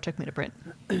Eiffel Tower took me to print?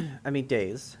 I mean,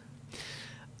 days.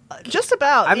 Just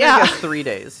about. I'm yeah. gonna guess 3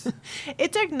 days.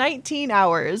 It took 19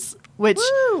 hours, which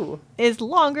Woo! is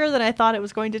longer than I thought it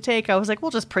was going to take. I was like,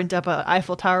 we'll just print up an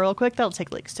Eiffel Tower real quick. That'll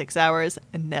take like 6 hours.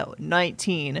 And no,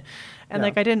 19. And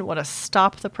like, I didn't want to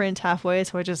stop the print halfway,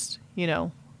 so I just,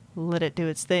 let it do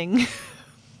its thing.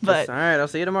 But all right, I'll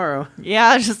see you tomorrow.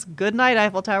 yeah, just good night,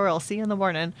 Eiffel Tower. I'll see you in the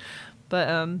morning.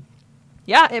 But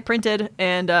yeah, it printed,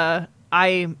 and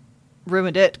I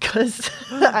ruined it because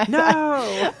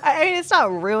No. I mean, it's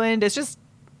not ruined. It's just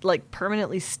like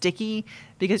permanently sticky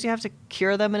because you have to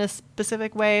cure them in a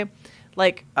specific way.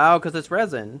 Like, Oh, because it's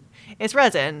resin. it's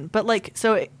resin, but like,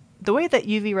 the way that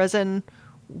UV resin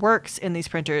works in these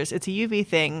printers, it's a UV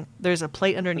thing. There's a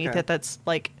plate underneath Okay. it that's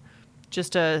like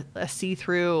just a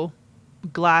see-through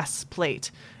glass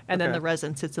plate, and then Okay. the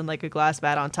resin sits in like a glass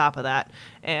vat on top of that,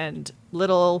 and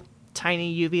little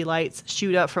tiny UV lights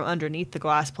shoot up from underneath the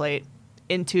glass plate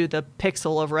into the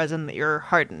pixel of resin that you're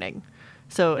hardening.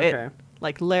 So Okay. it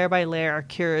like layer by layer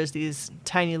cures these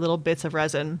tiny little bits of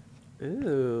resin,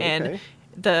 Ooh. and okay.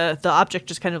 the object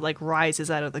just kind of like rises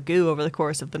out of the goo over the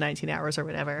course of the 19 hours or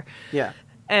whatever. Yeah.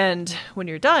 And when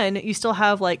you're done, you still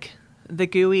have like the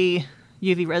gooey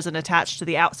UV resin attached to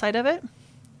the outside of it.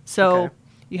 So Okay.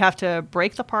 you have to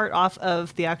break the part off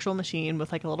of the actual machine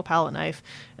with like a little palette knife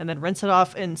and then rinse it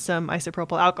off in some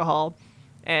isopropyl alcohol.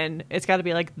 And it's got to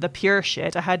be like the pure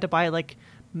shit. I had to buy like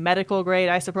medical grade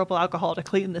isopropyl alcohol to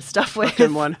clean this stuff with.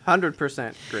 And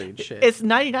 100% grade shit. It's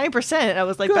 99%. I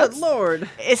was like, Good that's lord.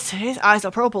 It's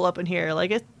isopropyl up in here.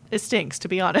 Like it stinks, to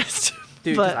be honest.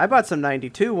 Dude, 'cause but I bought some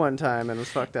 92 one time and was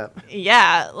fucked up.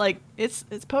 yeah, like it's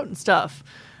potent stuff.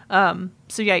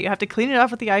 So yeah, you have to clean it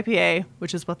off with the IPA,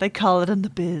 which is what they call it in the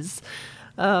biz.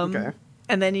 Okay.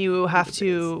 And then you have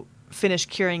to finish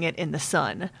curing it in the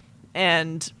sun.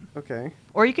 And Okay.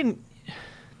 or you can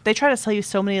they try to sell you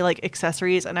so many like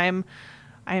accessories, and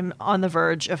I'm on the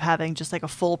verge of having just like a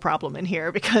full problem in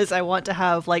here because I want to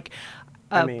have like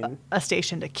a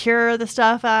station to cure the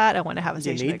stuff at. I want to have a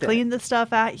station to clean the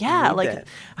stuff at. Yeah, like that.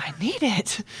 I need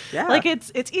it. Yeah. Like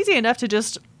it's easy enough to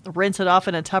just rinse it off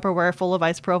in a Tupperware full of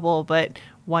isopropyl, but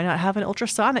why not have an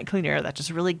ultrasonic cleaner that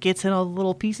just really gets in all the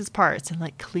little pieces parts and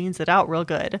like cleans it out real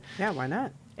good? Yeah, why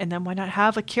not? And then why not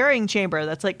have a curing chamber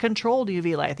that's like controlled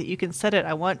UV light that you can set it.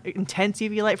 I want intense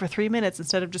UV light for 3 minutes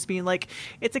instead of just being like,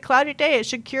 it's a cloudy day, it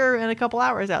should cure in a couple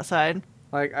hours outside.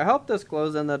 Like, I hope this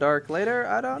glows in the dark later.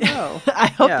 I don't know. I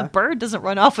hope Yeah. the bird doesn't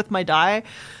run off with my dye.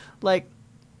 Like,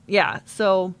 yeah.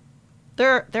 So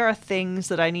there are things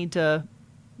that I need to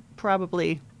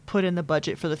probably put in the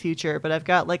budget for the future. But I've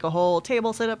got like a whole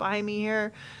table set up behind me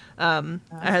here. I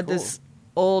had cool. this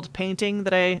old painting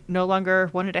that I no longer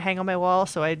wanted to hang on my wall,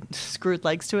 so I screwed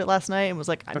legs to it last night and was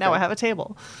like, now Okay. I have a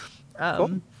table.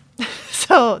 Cool.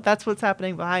 So that's what's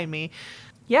happening behind me.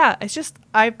 Yeah, it's just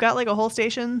I've got like a whole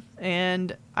station,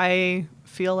 and I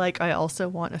feel like I also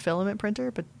want a filament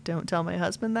printer, but don't tell my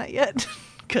husband that yet,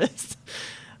 because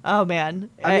oh man,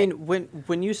 I mean,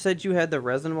 when you said you had the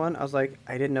resin one, I was like,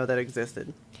 I didn't know that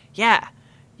existed. yeah,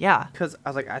 Because I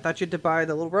was like, I thought you had to buy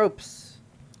the little ropes.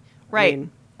 right, I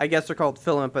mean, I guess they're called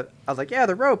filament, but I was like, yeah,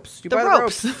 the ropes. You the buy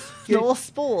ropes, the the ropes. little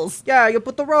spools. Yeah, you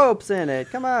put the ropes in it.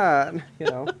 Come on.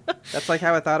 That's like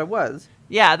how I thought it was.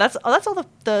 Yeah, that's all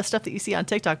the stuff that you see on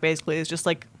TikTok basically is just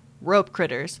like rope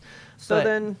critters. So But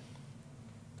then,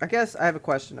 I guess I have a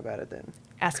question about it then.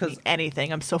 ask me 'cause-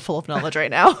 anything. I'm so full of knowledge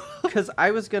right now. Because I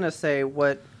was going to say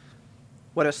what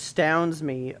astounds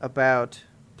me about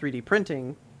 3D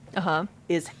printing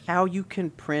is how you can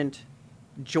print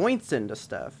joints into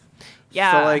stuff.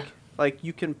 Yeah. So like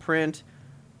you can print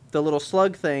the little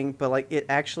slug thing, but like it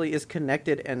actually is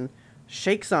connected and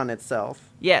shakes on itself,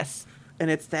 Yes. and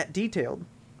it's that detailed.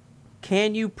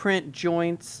 Can you print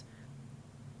joints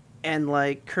and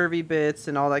like curvy bits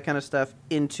and all that kind of stuff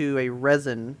into a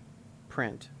resin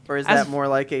print? Or is that more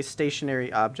like a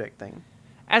stationary object thing?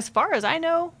 As far as I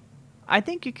know, I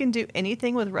think you can do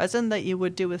anything with resin that you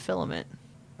would do with filament.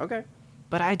 Okay.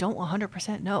 But I don't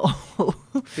 100% know.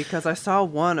 Because I saw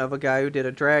one of a guy who did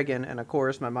a dragon, and of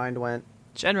course my mind went,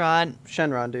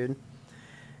 Shenron. dude.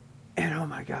 And oh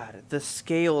my god, the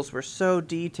scales were so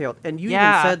detailed. And you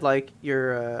Yeah. even said like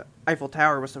your Eiffel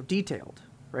Tower was so detailed,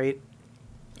 right?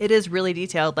 It is really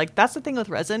detailed. Like, that's the thing with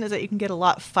resin, is that you can get a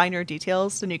lot finer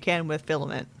details than you can with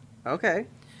filament. Okay,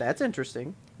 that's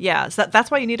interesting. Yeah, so that's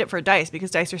why you need it for dice,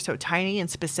 because dice are so tiny and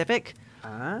specific,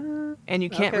 Ah, and you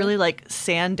can't okay. really like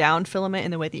sand down filament in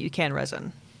the way that you can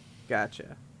resin.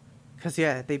 Gotcha. Because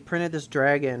yeah, they printed this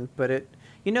dragon, but it,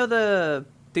 the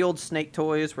old snake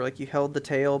toys where like you held the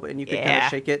tail and you could kind Yeah. of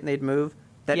shake it and they'd move.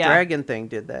 That Yeah. dragon thing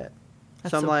did that.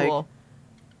 That's so I'm so like, cool.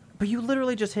 but you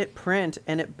literally just hit print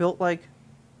and it built like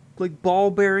like ball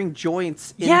bearing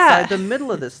joints Yeah. inside the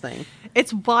middle of this thing.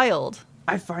 It's wild.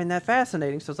 I find that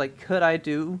fascinating. So it's like, could I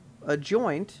do a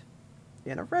joint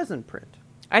in a resin print?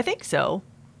 I think so.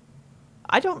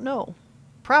 I don't know.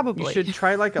 Probably. You should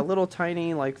try like a little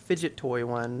tiny like fidget toy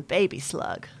one, Baby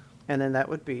slug. and then that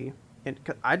would be. And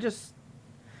I just,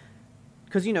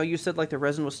 because you said like the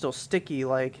resin was still sticky.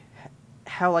 Like,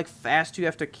 how like fast you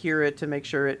have to cure it to make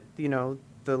sure it,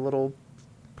 the little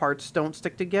parts don't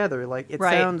stick together. Like it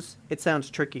Right. sounds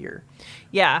trickier.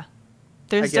 Yeah. I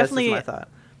There's guess definitely is my thought.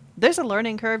 there's a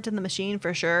learning curve to the machine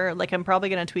for sure. Like I'm probably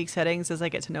going to tweak settings as I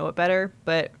get to know it better,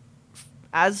 but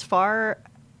as far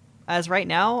as right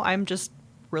now, I'm just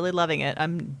really loving it.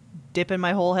 I'm dipping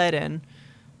my whole head in,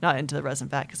 not into the resin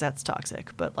vat because that's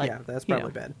toxic, but like Yeah, that's you probably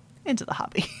know, bad. into the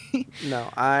hobby. No,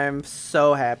 I'm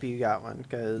so happy you got one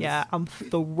because Yeah, I'm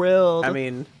thrilled. I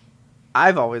mean,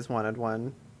 I've always wanted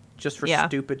one, just for Yeah.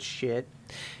 stupid shit.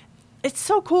 it's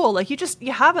so cool. Like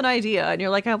you have an idea and you're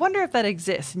like, I wonder if that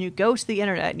exists. And you go to the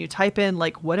internet and you type in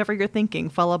like whatever you're thinking,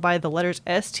 followed by the letters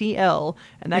STL,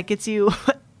 and that gets you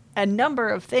a number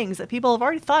of things that people have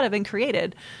already thought of and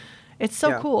created. It's so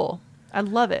Yeah. cool. I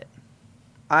love it.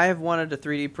 I have wanted a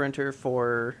 3D printer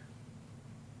for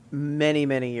many,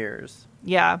 many years.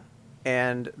 Yeah.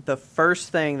 And the first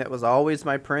thing that was always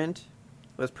my print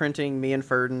was printing me and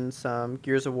Ferdin some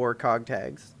Gears of War cog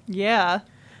tags. Yeah.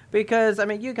 Because, I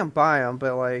mean, you can buy them,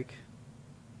 but, like,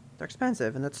 they're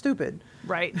expensive, and that's stupid.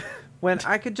 Right. When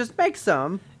I could just make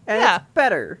some, and Yeah. it's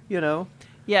better,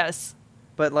 Yes.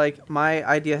 But, like, my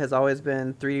idea has always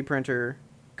been 3D printer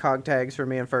cog tags for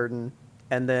me and Ferdin,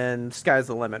 and then sky's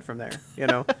the limit from there,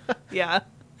 Yeah.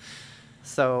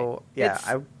 So, yeah,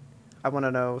 It's- I want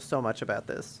to know so much about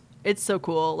this. It's so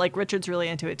cool. Like Richard's really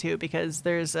into it too because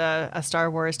there's a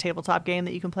Star Wars tabletop game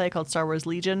that you can play called Star Wars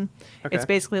Legion. Okay. It's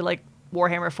basically like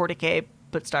Warhammer 40K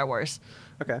but Star Wars.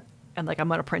 Okay. And like I'm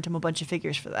gonna print him a bunch of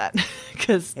figures for that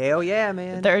because Hell yeah,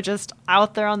 man. they're just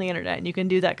out there on the internet and you can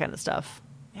do that kind of stuff.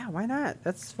 Yeah, why not?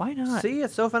 Why not? See,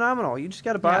 it's so phenomenal. You just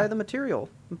got to buy Yeah. the material.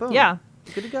 And boom. Yeah.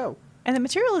 You're good to go. And the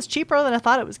material is cheaper than I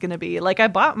thought it was gonna be. Like I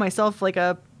bought myself like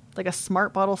a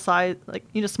smart bottle size, like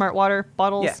smart water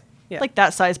bottles. Yeah, yeah. Like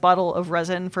that size bottle of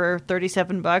resin for $37,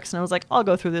 and I was like, I'll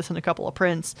go through this in a couple of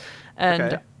prints, and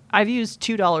Okay. I've used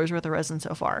 $2 worth of resin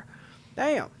so far.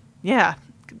 Damn. Yeah,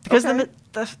 because Okay.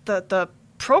 the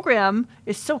program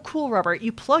is so cool, Robert.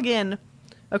 You plug in.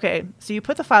 Okay, so you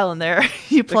put the file in there.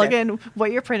 You plug Okay. in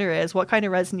what your printer is, what kind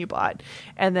of resin you bought,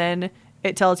 and then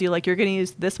it tells you like you're going to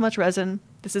use this much resin.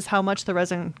 This is how much the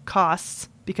resin costs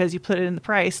because you put it in the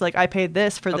price. Like I paid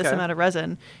this for this Okay. amount of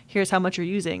resin. Here's how much you're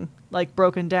using, like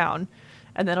broken down,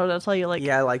 and then it'll tell you like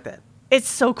Yeah, I like that. it's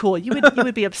so cool. You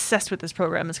would be obsessed with this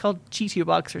program. It's called Chi2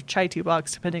 Box or Chai2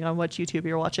 Box, depending on what YouTube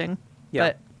you're watching. Yeah.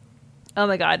 But oh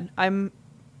my god, I'm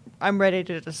ready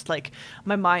to just like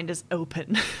my mind is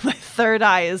open. My third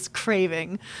eye is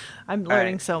craving. I'm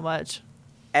learning right. so much.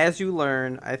 As you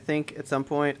learn, I think at some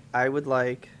point I would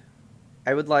like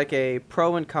a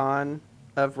pro and con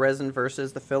of resin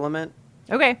versus the filament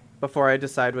Okay, before I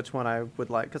decide which one I would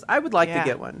like. Because I would like Yeah. to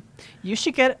get one. you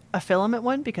should get a filament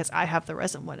one because I have the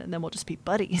resin one, and then we'll just be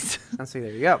buddies. And see,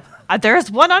 there you go. There's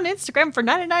one on Instagram for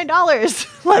 $99.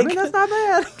 I Like mean, that's not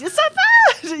bad. it's not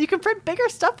bad. You can print bigger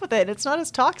stuff with it. It's not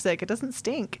as toxic. It doesn't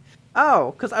stink.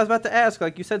 Oh, because I was about to ask,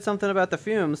 like, you said something about the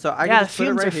fumes, so I Yeah, can the just put it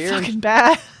fumes right are here. fucking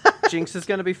bad. Jinx is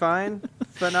going to be fine.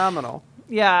 Phenomenal.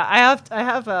 Yeah, I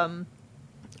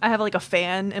have like a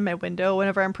fan in my window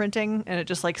whenever I'm printing, and it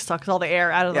just like sucks all the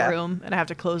air out of Yeah. the room, and I have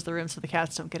to close the room so the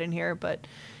cats don't get in here. But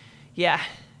yeah,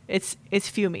 it's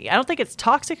fumey. I don't think it's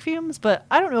toxic fumes, but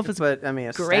I don't know if it's But, I mean,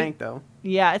 it's great. stank, though.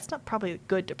 Yeah, it's not probably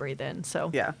good to breathe in.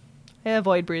 So Yeah. I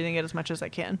avoid breathing it as much as I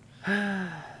can.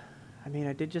 I mean,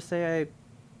 I did just say I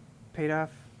paid off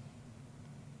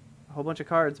a whole bunch of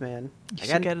cards, man. You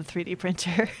should get a 3D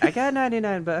printer. I got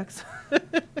 $99.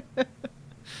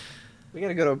 We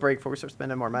gotta go to a break before we start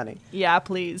spending more money. Yeah,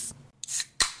 please.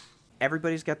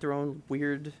 Everybody's got their own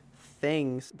weird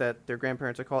things that their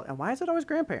grandparents are called. And why is it always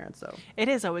grandparents, though? It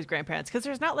is always grandparents because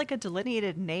there's not like a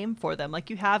delineated name for them. Like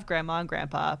you have grandma and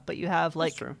grandpa, but you have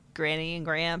like true. granny and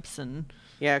gramps and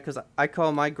Yeah, because I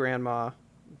call my grandma,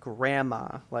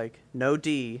 like, no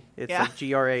D. It's Yeah. like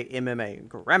GRAMMA.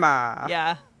 Grandma!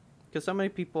 yeah. Because so many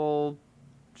people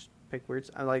just pick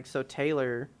words. Like, so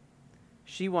Taylor,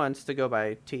 she wants to go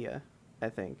by Tia, I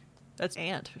think. That's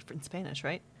aunt in Spanish,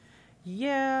 right?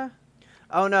 Yeah.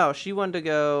 Oh, no, she wanted to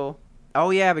go... Oh,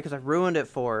 yeah, because I ruined it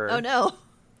for her. Oh no.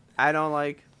 I don't,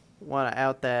 like, want to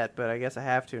out that, but I guess I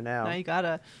have to now. Now you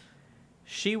gotta.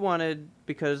 She wanted,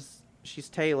 because she's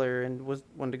Taylor and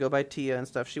wanted to go by Tia and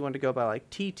stuff, she wanted to go by, like,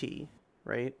 TT,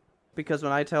 right? because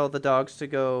when I tell the dogs to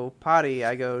go potty,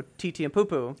 I go TT and poo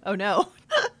poo. Oh, no.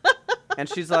 And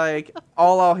she's like,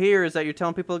 all I'll hear is that you're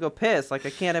telling people to go piss. Like, I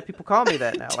can't have people call me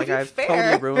that now. To Like, be I've fair,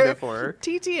 totally ruined it for her.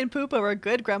 TT and Poopa were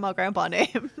good grandma-grandpa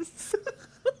names.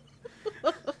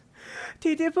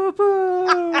 TT Poo Poo!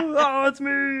 Oh, it's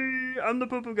me! I'm the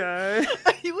poo poo guy.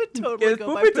 You would totally It's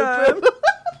go by poopy time.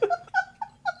 Poo-Poo.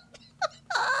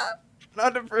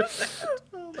 100%.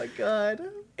 Oh, my God.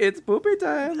 It's poopy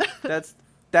time. That's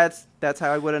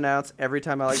how I would announce every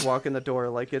time I like walk in the door.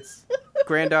 Like it's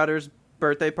granddaughter's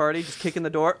birthday party, just kicking the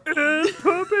door. It's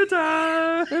poopy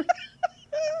time.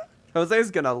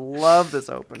 Jose's gonna love this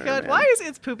opener. God, man. why is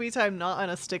It's Poopy Time not on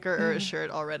a sticker or a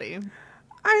shirt already?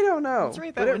 I don't know. Let's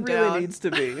write that but one it really down. needs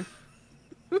to be.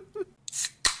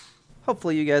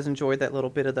 Hopefully you guys enjoyed that little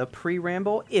bit of the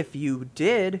pre-ramble. If you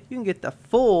did, you can get the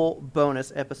full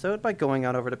bonus episode by going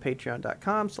on over to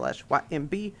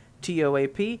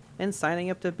patreon.com/YMBTOAP and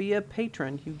signing up to be a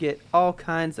patron. You get all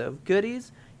kinds of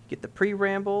goodies. You get the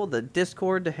pre-ramble, the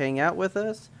Discord to hang out with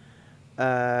us.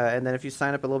 And then if you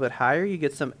sign up a little bit higher, you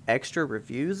get some extra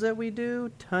reviews that we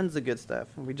do. Tons of good stuff.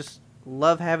 And we just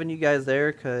love having you guys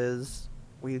there because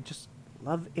we just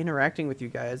love interacting with you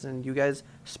guys, and you guys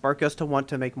spark us to want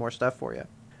to make more stuff for you.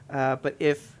 But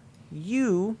if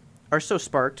you are so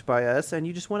sparked by us and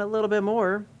you just want a little bit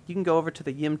more, you can go over to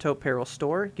the Yimtope Apparel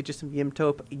store, get you some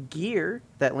Yimtope gear.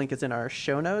 That link is in our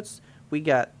show notes. We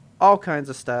got all kinds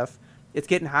of stuff. It's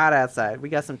getting hot outside. We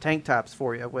got some tank tops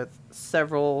for you with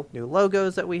several new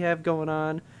logos that we have going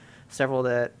on, several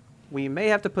that we may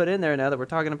have to put in there now that we're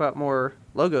talking about more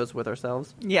logos with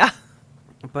ourselves. Yeah.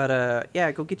 But,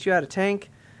 yeah, go get you out a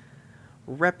tank,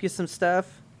 rep you some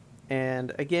stuff,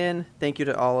 and, again, thank you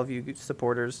to all of you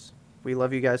supporters. We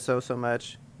love you guys so, so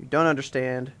much. You don't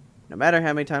understand. No matter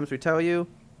how many times we tell you,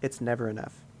 it's never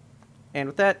enough. And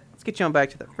with that, let's get you on back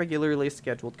to the regularly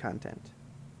scheduled content.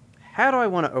 How do I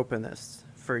want to open this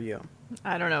for you?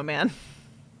 I don't know, man.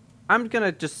 I'm going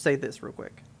to just say this real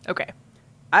quick. Okay.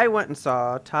 I went and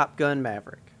saw Top Gun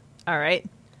Maverick. All right.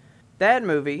 That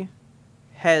movie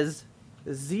has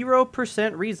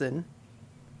 0% reason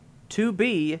to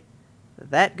be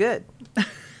that good.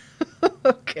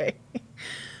 Okay.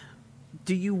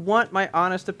 Do you want my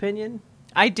honest opinion?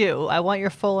 I do. I want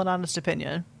your full and honest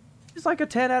opinion. It's like a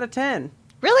 10 out of 10.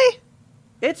 Really?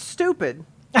 It's stupid.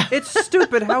 It's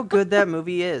stupid how good that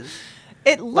movie is.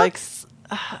 It looks...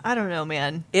 I don't know,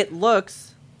 man. It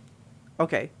looks...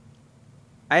 Okay.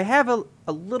 I have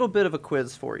a little bit of a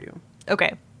quiz for you.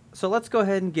 Okay. So let's go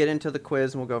ahead and get into the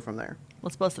quiz and we'll go from there.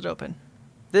 Let's bust it open.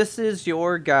 This is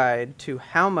your guide to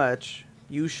how much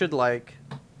you should like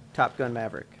Top Gun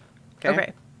Maverick.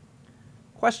 Okay.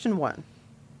 Question 1.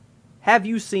 Have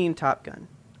you seen Top Gun?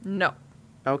 No.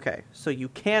 Okay, so you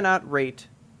cannot rate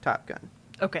Top Gun.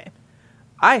 Okay.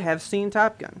 I have seen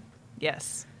Top Gun.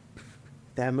 Yes.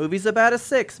 That movie's about a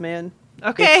 6, man.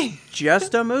 Okay. It's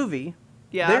just a movie.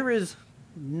 Yeah. There is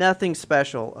nothing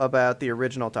special about the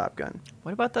original Top Gun.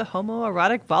 What about the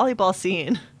homoerotic volleyball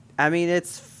scene? I mean,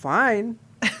 it's fine.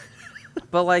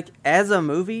 But, like, as a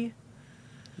movie,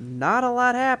 not a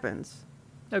lot happens.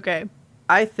 Okay.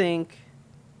 I think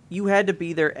you had to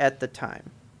be there at the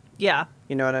time. Yeah.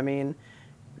 You know what I mean?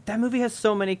 That movie has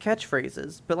so many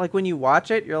catchphrases. But, like, when you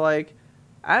watch it, you're like,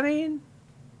 I mean,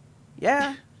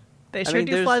 yeah. They sure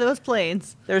do fly those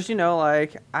planes. There's, you know,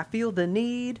 like, I feel the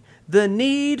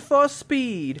need for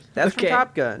speed. That's Okay. from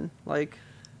Top Gun. Like,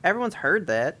 everyone's heard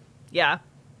that. Yeah.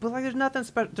 But, like, there's nothing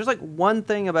special. There's, like, one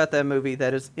thing about that movie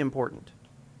that is important.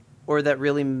 Or that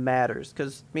really matters.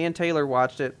 Because me and Taylor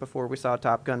watched it before we saw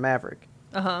Top Gun Maverick.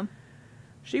 Uh-huh.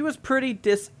 She was pretty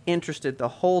disinterested the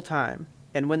whole time.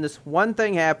 And when this one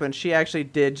thing happened, she actually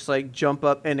did just, like, jump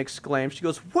up and exclaim. She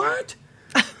goes, "What?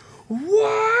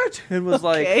 What?" And was,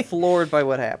 Okay. like, floored by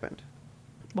what happened.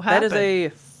 What That happened? is a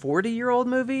 40-year-old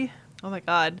movie. Oh my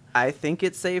god. I think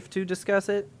it's safe to discuss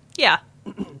it. Yeah.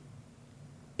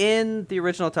 In the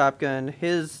original Top Gun,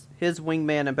 his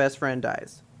wingman and best friend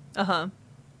dies. Uh-huh.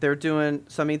 They're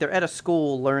they're at a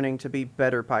school learning to be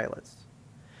better pilots.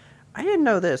 I didn't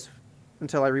know this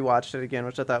until I rewatched it again,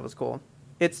 which I thought was cool.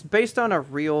 It's based on a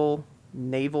real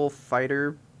naval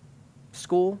fighter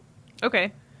school.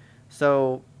 Okay.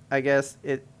 So I guess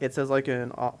it says like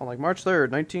on like March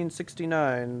 3rd,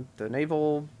 1969, the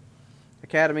Naval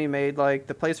Academy made like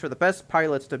the place for the best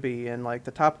pilots to be, and like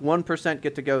the top 1%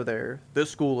 get to go there.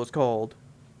 This school is called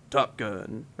Top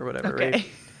Gun or whatever, Okay. right?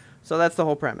 So that's the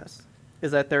whole premise,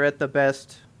 is that they're at the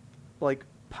best like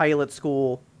pilot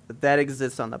school that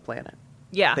exists on the planet.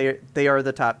 Yeah. They are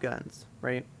the Top Guns,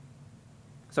 right?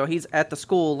 So he's at the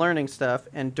school learning stuff,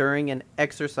 and during an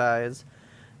exercise,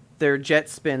 their jet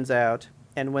spins out,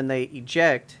 and when they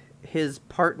eject, his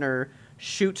partner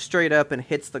shoots straight up and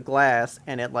hits the glass,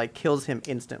 and it like kills him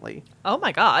instantly. Oh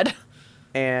my god.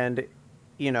 And,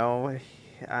 you know,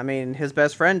 I mean, his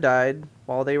best friend died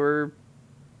while they were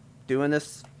doing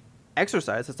this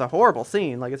exercise. It's a horrible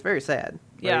scene. Like, it's very sad.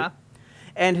 Right? Yeah.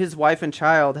 And his wife and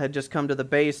child had just come to the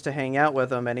base to hang out with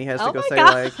him, and he has to go my say,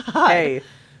 God. like, hey,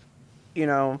 you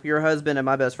know, your husband and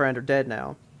my best friend are dead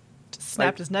now. Just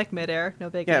snapped Like, his neck midair. No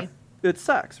biggie. yeah, it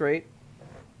sucks, right?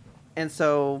 And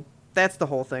so that's the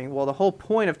whole thing. Well, the whole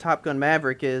point of Top Gun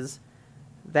Maverick is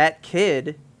that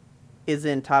kid is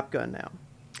in Top Gun now.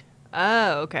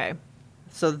 Oh, okay.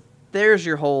 So there's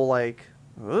your whole, like,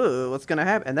 ooh, what's going to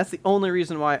happen? And that's the only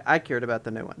reason why I cared about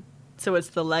the new one. So it's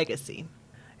the legacy.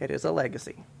 It is a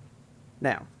legacy.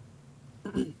 Now,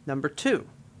 number 2.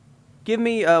 Give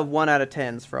me a 1 out of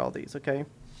 10s for all these, okay?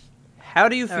 How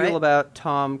do you feel right. about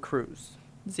Tom Cruise?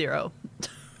 0.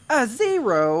 A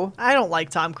 0? I don't like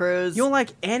Tom Cruise. You don't like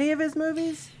any of his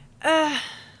movies?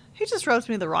 He just rubs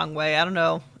me the wrong way. I don't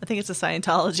know. I think it's a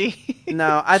Scientology.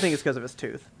 No, I think it's because of his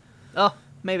tooth. Oh,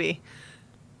 maybe.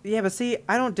 Yeah, but see,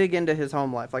 I don't dig into his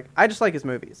home life. Like, I just like his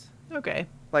movies. Okay.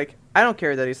 Like, I don't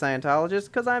care that he's Scientologist,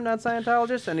 because I'm not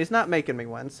Scientologist, and he's not making me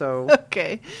one, so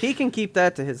Okay. he can keep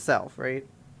that to himself, right?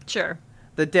 Sure.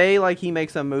 The day, like, he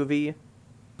makes a movie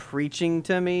preaching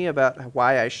to me about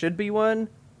why I should be one,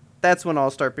 that's when I'll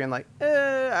start being like,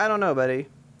 I don't know, buddy.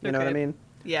 You know what I Okay. mean?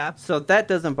 Yeah. So that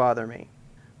doesn't bother me.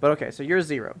 But okay, so you're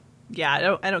 0.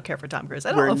 Yeah, I don't care for Tom Cruise. I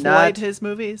don't We're avoid not- his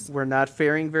movies. We're not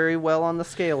faring very well on the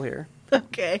scale here.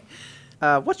 Okay.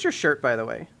 What's your shirt, by the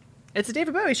way? It's a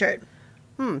David Bowie shirt.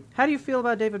 How do you feel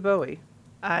about David Bowie?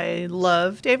 I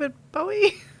love David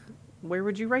Bowie. Where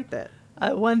would you rate that?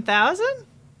 1,000?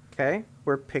 Okay,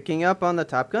 we're picking up on the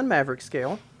Top Gun Maverick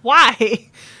scale. Why?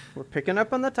 We're picking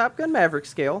up on the Top Gun Maverick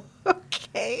scale.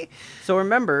 Okay. So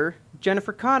remember,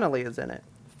 Jennifer Connelly is in it.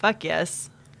 Fuck yes.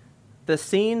 The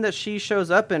scene that she shows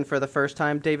up in for the first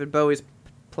time, David Bowie's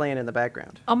playing in the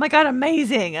background. Oh my god,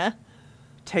 amazing.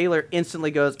 Taylor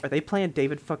instantly goes, are they playing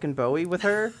David fucking Bowie with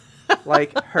her?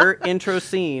 Like, her intro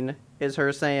scene is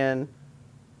her saying,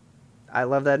 I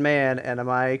love that man, and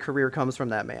my career comes from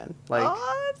that man. Like,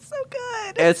 Oh, it's so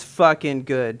good. it's fucking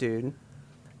good, dude.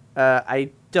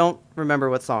 I don't remember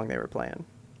what song they were playing.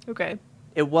 Okay.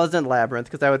 It wasn't Labyrinth,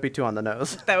 because that would be too on the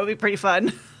nose. That would be pretty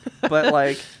fun. But,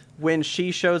 like, when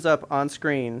she shows up on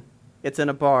screen, it's in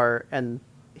a bar, and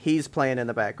he's playing in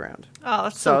the background. Oh,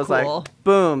 that's So I so was cool. like,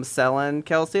 boom, selling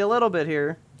Kelsey a little bit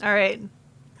here. All right.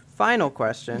 Final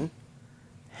question.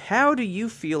 How do you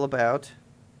feel about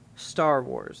Star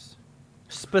Wars?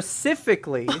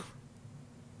 Specifically,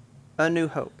 A New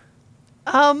Hope.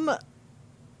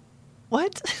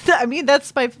 What? I mean,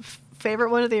 that's my favorite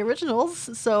one of the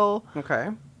originals. So, Okay.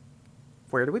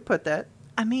 Where do we put that?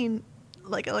 I mean,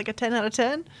 like a 10 out of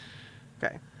 10.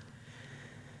 Okay.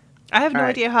 I have no All right.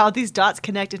 idea how these dots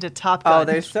connect into Top Gun. Oh,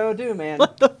 they so do, man.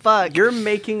 What the fuck? You're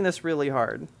making this really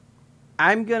hard.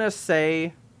 I'm going to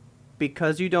say,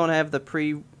 because you don't have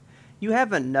you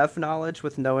have enough knowledge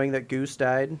with knowing that Goose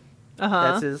died.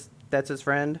 Uh-huh. That's his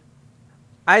friend.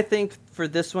 I think for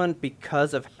this one,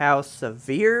 because of how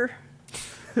severe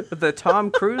the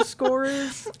Tom Cruise score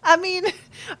is, I mean,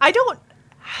 I don't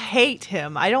hate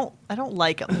him. I don't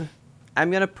like him.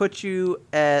 I'm going to put you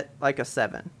at like a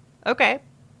 7. Okay.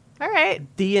 All right.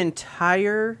 The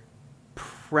entire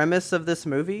premise of this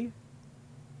movie,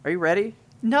 are you ready?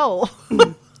 No.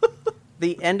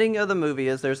 The ending of the movie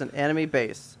is there's an enemy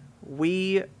base.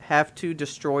 We have to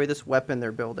destroy this weapon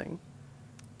they're building.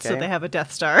 So Okay? they have a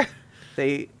Death Star.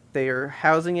 They are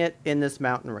housing it in this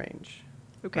mountain range.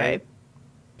 Okay. Right?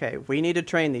 Okay, we need to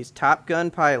train these Top Gun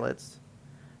pilots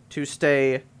to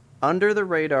stay under the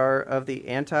radar of the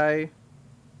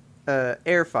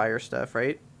air fire stuff,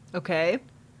 right? Okay.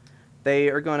 They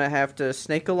are going to have to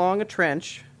snake along a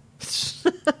trench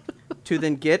to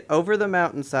then get over the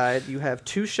mountainside. You have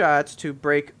 2 shots to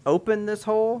break open this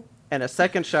hole and a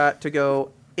second shot to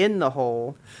go in the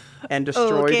hole and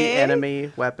destroy the Okay.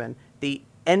 enemy weapon. The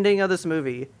ending of this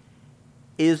movie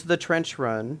is the trench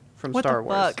run from What Star the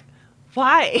Wars. fuck?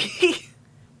 Why?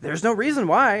 There's no reason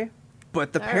why,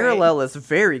 but the All parallel is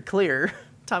very clear.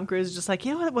 Tom Cruise is just like,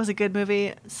 you know what was a good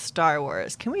movie? Star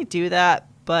Wars. Can we do that,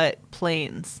 but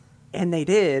planes? And they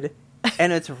did,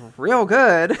 and it's real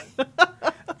good.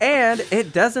 And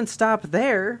it doesn't stop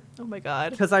there, Oh my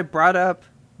god. because I brought up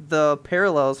the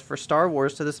parallels for Star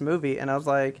Wars to this movie, and I was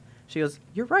like, she goes,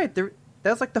 you're right,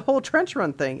 that's like the whole trench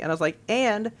run thing. And I was like,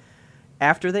 and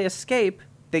after they escape,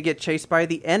 they get chased by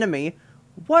the enemy.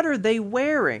 What are they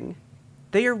wearing?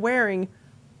 They are wearing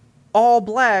all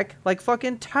black, like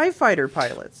fucking TIE fighter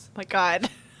pilots. My god.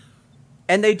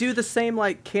 And they do the same,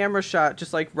 like, camera shot,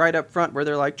 just, like, right up front where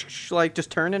they're, like, like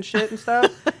just turning shit and stuff.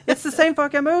 It's the same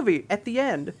fucking movie at the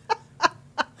end.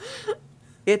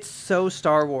 It's so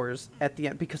Star Wars at the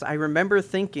end, because I remember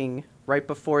thinking right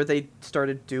before they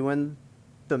started doing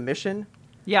the mission,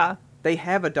 Yeah. they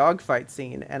have a dogfight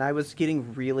scene, and I was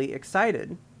getting really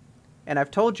excited. And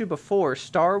I've told you before,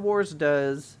 Star Wars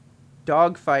does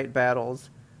dogfight battles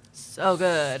So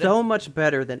good. so much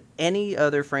better than any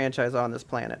other franchise on this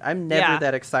planet. I'm never Yeah.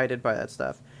 that excited by that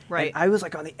stuff. Right. And I was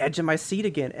like on the edge of my seat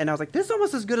again, and I was like, this is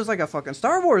almost as good as like a fucking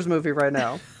Star Wars movie right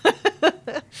now.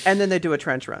 And then they do a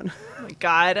trench run. Oh my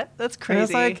God. That's And I was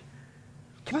crazy. like,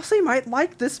 Kelsey might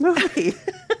like this movie.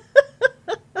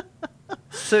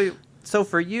 So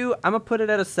for you, I'm gonna put it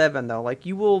at a 7 though. Like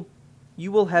you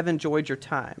will have enjoyed your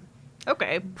time.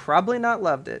 okay. Probably not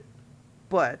loved it,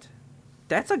 but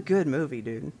that's a good movie,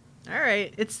 dude. All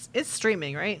right. It's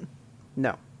streaming, right?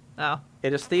 No. Oh.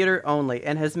 It is theater only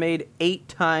and has made 8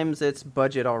 times its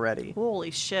budget already.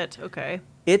 Holy shit. Okay.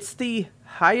 It's the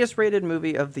highest rated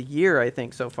movie of the year, I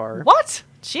think, so far. What?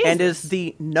 Jesus. And is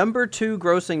the number 2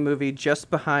 grossing movie just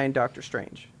behind Doctor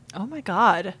Strange. Oh my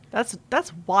God. That's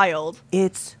wild.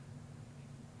 It's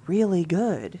really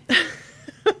good.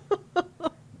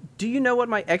 Do you know what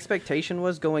my expectation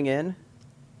was going in?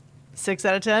 6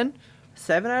 out of 10?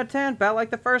 7 out of 10, about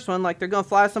like the first one. Like, they're gonna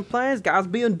fly some planes, guys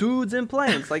being dudes in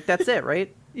planes. Like, that's it,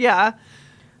 right? Yeah.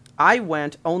 I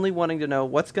went only wanting to know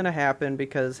what's gonna happen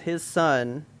because his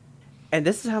son, and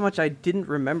this is how much I didn't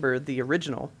remember the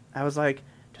original. I was like,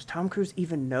 does Tom Cruise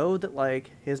even know that, like,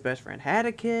 his best friend had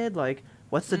a kid? Like,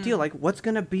 what's the deal? Like, what's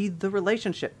gonna be the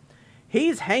relationship?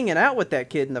 He's hanging out with that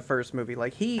kid in the first movie.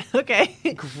 Like, he Okay.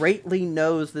 greatly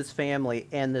knows this family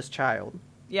and this child.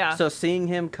 Yeah. So seeing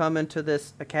him come into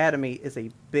this academy is a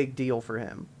big deal for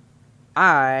him.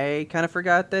 I kind of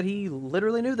forgot that he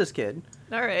literally knew this kid.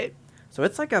 All right. So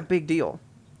it's like a big deal.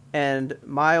 And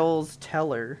Miles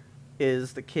Teller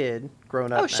is the kid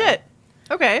grown up Oh now. shit.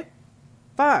 Okay.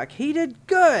 Fuck, he did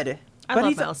good. I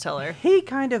love Miles Teller. He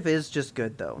kind of is just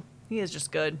good, though. He is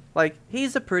just good. Like,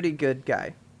 he's a pretty good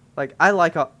guy. Like,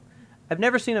 I've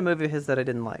never seen a movie of his that I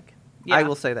didn't like. Yeah. I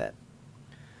will say that.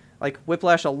 Like,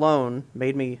 Whiplash alone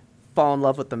made me fall in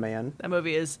love with the man. That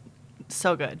movie is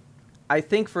so good. I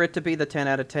think for it to be the 10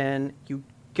 out of 10, you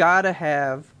gotta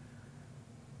have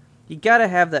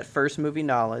that first movie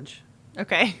knowledge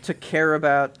Okay. to care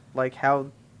about, like, how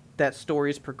that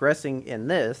story's progressing in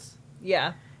this.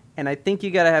 Yeah. And I think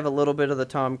you gotta have a little bit of the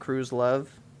Tom Cruise love,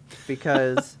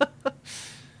 because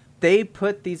they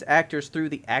put these actors through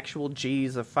the actual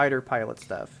G's of fighter pilot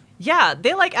stuff. Yeah,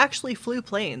 they like actually flew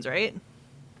planes, right?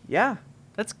 Yeah.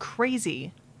 That's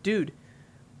crazy. Dude,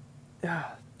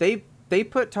 they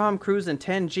put Tom Cruise in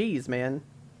 10 G's, man.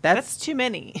 That's too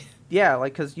many. Yeah,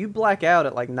 like, because you black out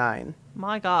at, like, 9.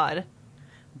 My God.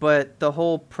 But the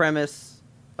whole premise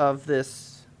of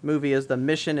this movie is the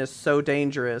mission is so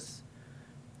dangerous,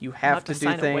 you have to do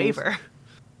sign things. a waiver.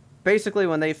 Basically,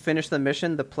 when they finish the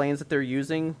mission, the planes that they're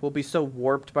using will be so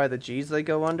warped by the G's they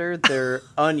go under, they're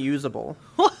unusable.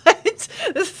 What?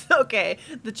 This is okay.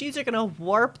 The G's are gonna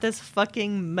warp this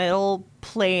fucking metal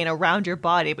plane around your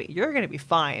body, but you're gonna be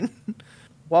fine.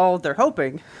 Well, they're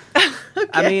hoping. I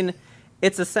Okay. mean,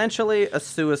 it's essentially a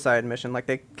suicide mission. Like,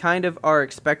 they kind of are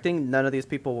expecting none of these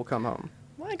people will come home.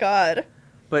 My God.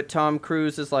 But Tom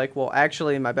Cruise is like, well,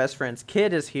 actually, my best friend's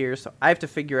kid is here, so I have to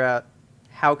figure out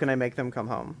how can I make them come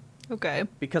home. Okay.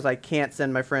 Because I can't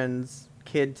send my friend's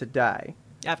kid to die.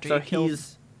 After So you killed.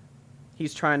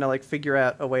 he's trying to, like, figure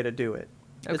out a way to do it.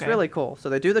 It's Okay. really cool. So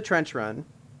they do the trench run,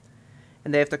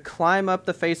 and they have to climb up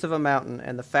the face of a mountain,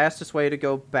 and the fastest way to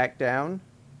go back down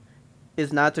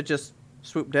is not to just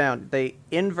swoop down. They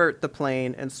invert the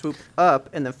plane and swoop up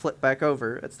and then flip back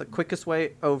over. It's the quickest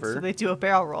way over. So they do a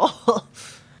barrel roll.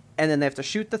 And then they have to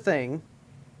shoot the thing,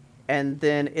 and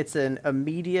then it's an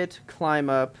immediate climb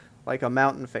up like a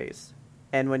mountain face.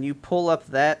 And when you pull up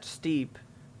that steep,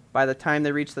 by the time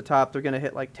they reach the top, they're going to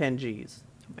hit like 10 Gs.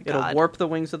 Oh my It'll God. warp the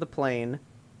wings of the plane,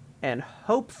 and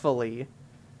hopefully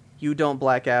you don't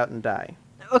black out and die.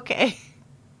 Okay.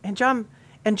 And John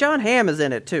Hamm is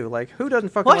in it too. Like, who doesn't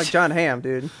fucking What? like John Hamm,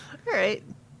 dude? All right.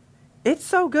 It's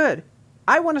so good.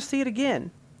 I want to see it again.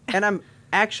 And I'm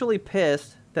actually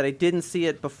pissed that I didn't see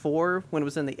it before when it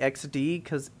was in the XD,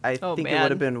 because I Oh, think it man.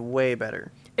 would have been way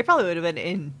better. It probably would have been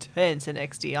intense in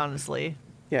XD, honestly.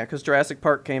 Yeah, because Jurassic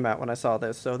Park came out when I saw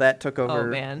this, so that took over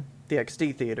Oh, man. the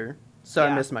XD theater. So I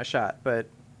Yeah. missed my shot. But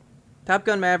Top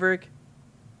Gun Maverick,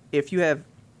 if you have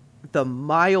the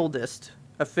mildest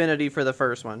affinity for the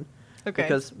first one, Okay.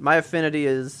 because my affinity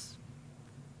is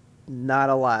not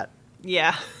a lot.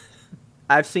 Yeah.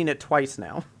 I've seen it twice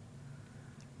now.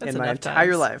 That's in my enough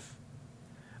entire times. life.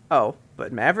 Oh,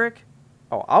 but Maverick?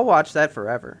 Oh, I'll watch that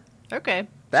forever. Okay.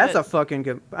 That's shit. a fucking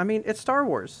good... I mean, it's Star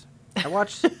Wars. I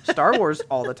watch Star Wars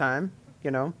all the time,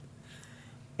 you know?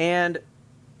 And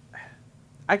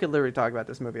I could literally talk about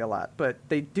this movie a lot, but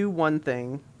they do one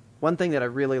thing that I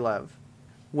really love.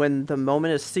 When the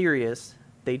moment is serious,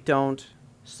 they don't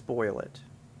spoil it.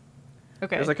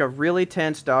 Okay. There's like a really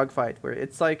tense dogfight where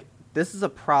it's like, this is a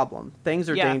problem. Things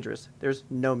are Yeah. dangerous. There's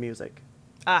no music.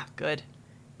 Ah, good.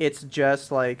 It's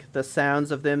just like the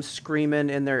sounds of them screaming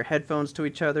in their headphones to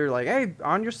each other, like, hey,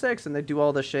 on your six, and they do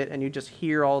all the shit, and you just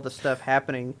hear all the stuff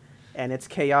happening, and it's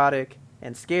chaotic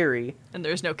and scary. And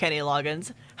there's no Kenny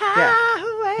Loggins. Yeah.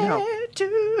 Highway No.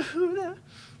 to the...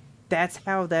 That's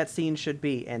how that scene should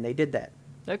be, and they did that.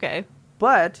 Okay.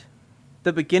 But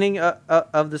the beginning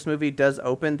of this movie does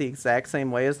open the exact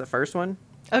same way as the first one.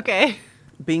 Okay.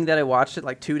 Being that I watched it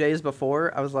like 2 days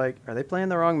before, I was like, are they playing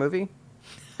the wrong movie?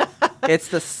 It's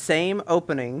the same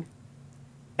opening,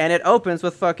 and it opens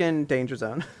with fucking Danger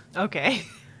Zone. Okay.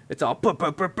 It's all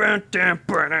and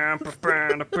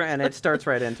it starts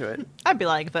right into it. I'd be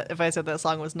lying if I said that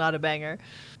song was not a banger.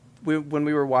 When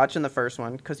we were watching the first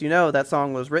one, because that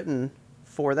song was written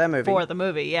for that movie. For the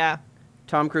movie, yeah.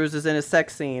 Tom Cruise is in his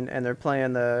sex scene, and they're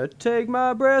playing the "Take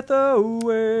My Breath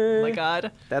Away." Oh my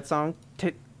god. That song.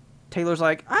 Taylor's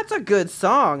like, that's a good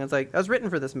song. It's like, that was written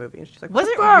for this movie. And she's like, Was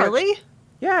 "What it the fuck?" really?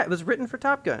 Yeah, it was written for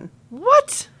Top Gun.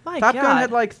 What? My Top god. Gun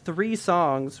had like 3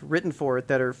 songs written for it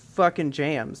that are fucking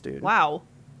jams, dude. Wow.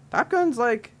 Top Gun's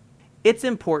like, it's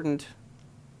important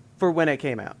for when it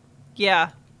came out.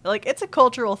 Yeah. Like, it's a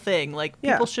cultural thing. Like,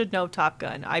 Yeah. people should know Top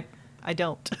Gun. I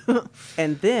don't.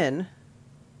 And then,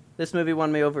 this movie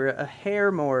won me over a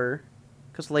hair more,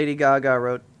 because Lady Gaga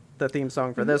wrote the theme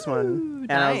song for this one. Ooh,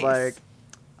 And I was nice. like,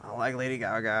 I like Lady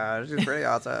Gaga. She's pretty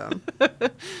awesome.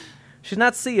 She's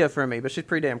not Sia for me, but she's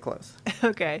pretty damn close.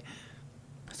 Okay.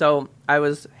 So I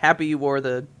was happy you wore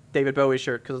the David Bowie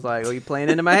shirt, because like, oh, you playing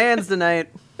into my hands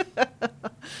tonight.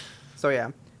 So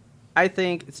yeah, I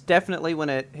think it's definitely when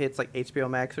it hits like HBO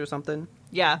Max or something.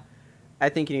 Yeah. I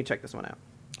think you need to check this one out.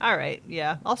 All right.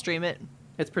 Yeah. I'll stream it.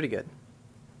 It's pretty good.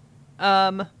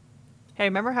 Hey,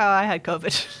 remember how I had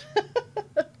COVID?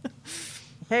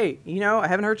 Hey, I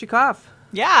haven't heard you cough.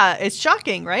 Yeah, it's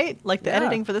shocking, right? Like, the Yeah.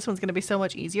 editing for this one's going to be so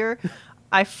much easier.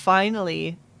 I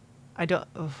don't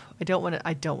want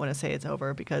to say it's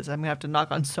over, because I'm going to have to knock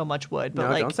on so much wood, but No,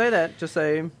 like, don't say that. Just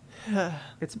say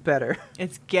it's better.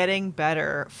 it's getting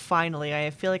better. Finally.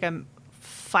 I feel like I'm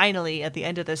finally at the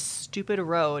end of this stupid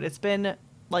road. It's been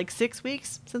like 6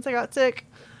 weeks since I got sick.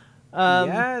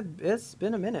 Yeah, it's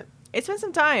been a minute. It's been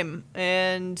some time,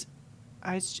 and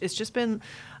it's just been...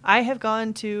 I have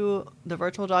gone to the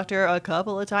virtual doctor a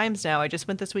couple of times now. I just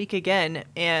went this week again,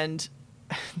 and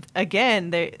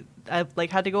again, I like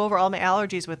had to go over all my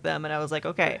allergies with them, and I was like,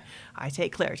 okay, I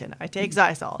take Claritin, I take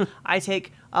Zysol, I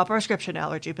take a prescription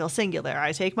allergy pill Singular,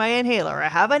 I take my inhaler, I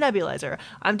have a nebulizer.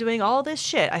 I'm doing all this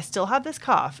shit. I still have this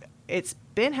cough. It's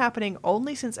been happening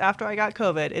only since after I got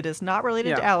COVID. It is not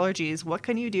related to allergies. What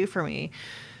can you do for me?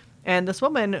 And this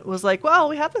woman was like, well,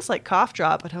 we have this like cough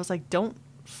drop. And I was like, don't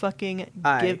fucking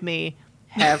give me...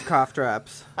 Have cough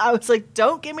drops. I was like,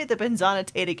 don't give me the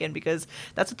benzonatate again, because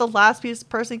that's what the last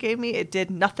person gave me. It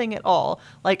did nothing at all.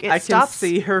 Like, I stops... can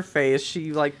see her face.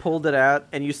 She like pulled it out,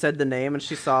 and you said the name, and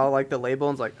she saw like the label,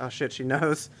 and was like, oh shit, she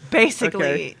knows. Basically.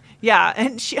 Okay. Yeah.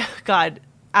 And she, God,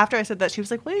 after I said that, she was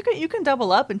like, well, you can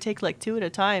double up and take like 2 at a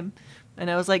time.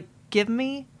 And I was like, give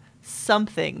me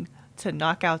something to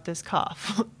knock out this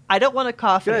cough. I don't want to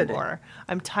cough anymore.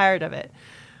 I'm tired of it.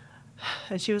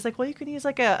 And she was like, well, you can use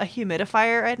like a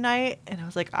humidifier at night. And I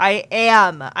was like,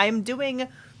 I'm doing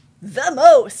the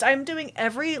most. I'm doing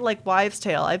every like wives'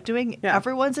 tale. I'm doing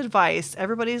everyone's advice.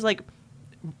 Everybody's like,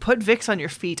 put Vicks on your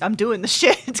feet. I'm doing the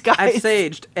shit, guys. I've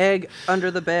saged egg under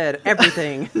the bed,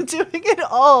 everything. I'm doing it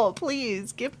all.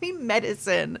 Please give me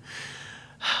medicine.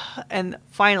 And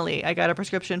finally, I got a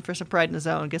prescription for some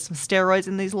prednisone. Get some steroids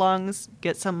in these lungs.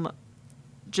 Get some,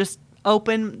 just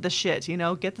open the shit,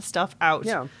 get the stuff out.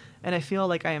 Yeah. And I feel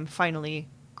like I am finally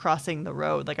crossing the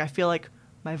road. Like, I feel like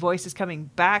my voice is coming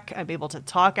back. I'm able to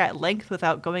talk at length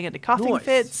without going into coughing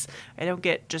fits. I don't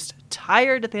get just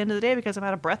tired at the end of the day because I'm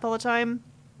out of breath all the time.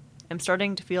 I'm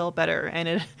starting to feel better. And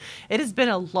it has been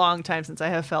a long time since I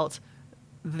have felt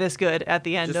this good at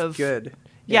the end of... good.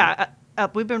 Yeah.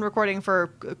 We've been recording for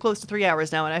close to 3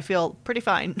 hours now, and I feel pretty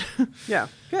fine. Yeah,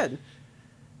 good.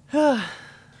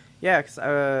 Yeah, because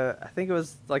I think it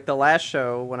was like the last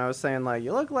show when I was saying like,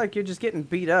 you look like you're just getting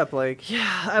beat up. Like,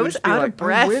 yeah, I was out of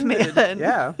breath, man.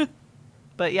 Yeah.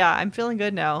 But yeah, I'm feeling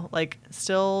good now. Like,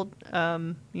 still,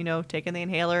 taking the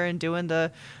inhaler and doing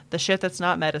the shit that's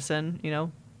not medicine, Yeah.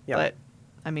 But,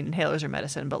 I mean, inhalers are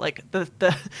medicine, but, like,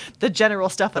 the general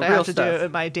stuff that The I real have to stuff. do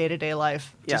in my day-to-day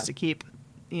life just Yeah. to keep,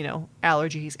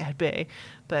 allergies at bay.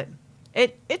 But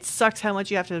it sucks how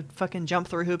much you have to fucking jump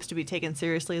through hoops to be taken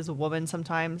seriously as a woman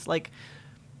sometimes. Like,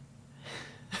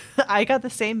 I got the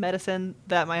same medicine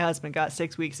that my husband got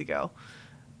 6 weeks ago.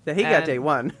 That he got And- day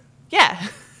one. Yeah.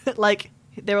 Like,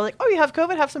 they were like, oh, you have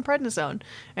COVID? Have some prednisone.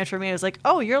 And for me, it was like,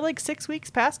 oh, you're like 6 weeks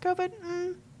past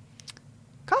COVID?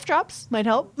 Cough drops might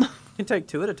help. You can take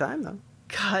 2 at a time, though.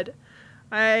 God.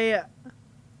 I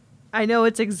know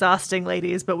it's exhausting,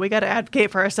 ladies, but we got to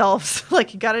advocate for ourselves.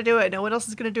 Like, you got to do it. No one else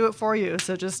is going to do it for you.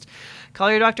 So just call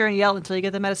your doctor and yell until you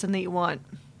get the medicine that you want.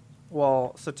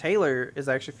 Well, so Taylor is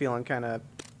actually feeling kind of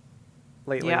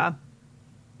lately. Yeah.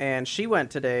 And she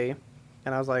went today,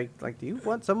 and I was like, do you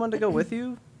want someone to go with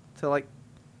you to, like,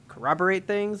 corroborate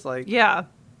things? Like, Yeah.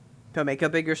 to make a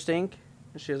bigger stink?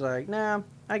 And she was like, nah,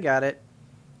 I got it.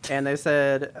 And they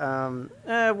said,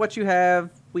 what you have,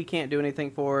 we can't do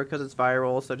anything for because it's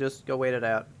viral, so just go wait it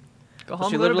out. Go So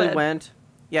home, she go to literally bed. went,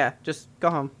 yeah, just go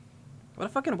home. What a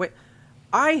fucking wait.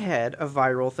 I had a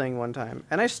viral thing one time,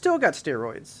 and I still got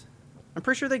steroids. I'm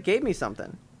pretty sure they gave me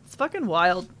something. It's fucking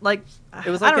wild. Like, It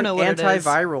was I like don't an know what it is.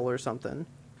 antiviral or something.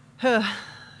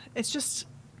 It's just,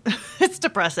 it's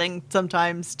depressing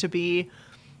sometimes to be,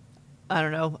 I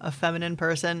don't know, a feminine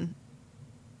person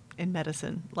in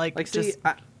medicine. Like See, just,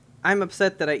 I'm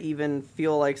upset that I even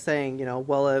feel like saying,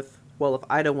 well, if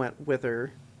Ida went with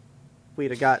her,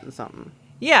 we'd have gotten something.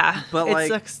 yeah, But, it like,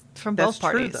 sucks from that's both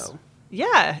parties. true, though.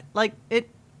 Yeah, like it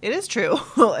is true.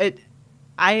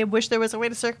 I wish there was a way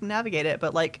to circumnavigate it,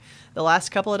 but like the last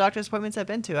couple of doctor's appointments I've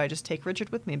been to, I just take Richard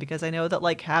with me because I know that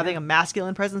like having a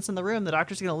masculine presence in the room, the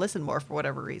doctor's going to listen more for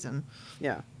whatever reason.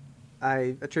 Yeah.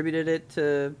 I attributed it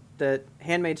to that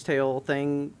Handmaid's Tale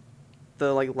thing,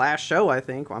 the, like, last show, I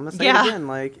think. Well, I'm going to say Yeah. it again.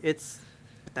 Like,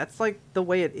 that's, like, the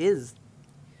way it is,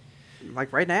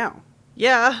 like, right now.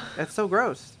 Yeah, That's so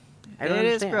gross. I don't it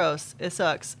is understand. gross. It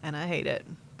sucks, and I hate it.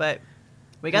 But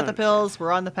we got don't the pills.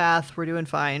 We're on the path. We're doing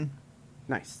fine.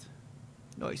 Nice.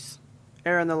 Nice.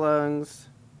 Air in the lungs.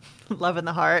 Love in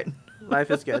the heart.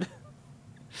 Life is good.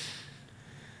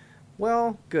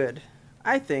 Well, good.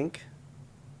 I think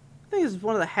this is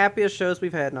one of the happiest shows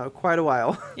we've had in quite a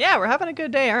while. Yeah, we're having a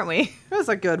good day, aren't we? It was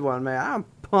a good one, man. I'm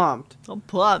pumped. I'm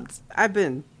pumped. I've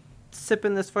been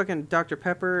sipping this fucking Dr.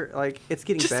 Pepper. Like, it's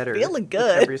getting Just better. feeling with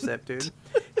good. every sip, dude.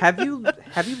 Have you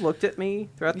looked at me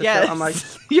throughout the Yes. show? I'm like,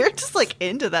 You're just like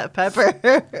into that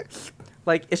pepper.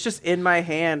 it's just in my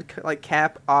hand, like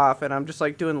cap off, and I'm just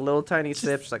like doing little tiny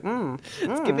sips, just like,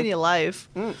 It's giving you life.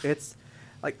 It's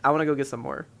like, I want to go get some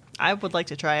more. I would like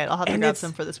to try it. I'll have to And grab it's-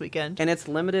 some for this weekend. And it's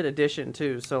limited edition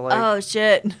too, so like, Oh,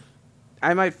 shit.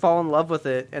 I might fall in love with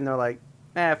it, and they're like,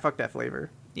 fuck that flavor.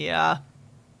 Yeah.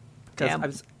 Because Damn. I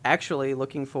was actually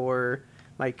looking for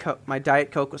my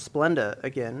Diet Coke with Splenda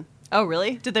again. Oh,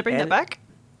 really? Did they bring that And- back?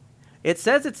 It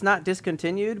says it's not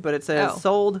discontinued, but it says Oh.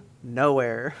 sold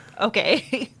nowhere.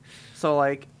 Okay. So,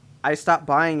 like, I stopped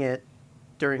buying it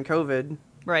during COVID,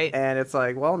 Right. and it's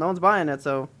like, well, no one's buying it,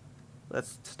 so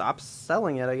let's stop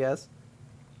selling it, I guess.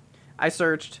 I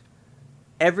searched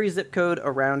every zip code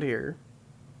around here,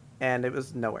 and it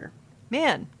was nowhere.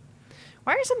 Man,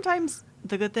 why are sometimes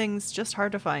the good things just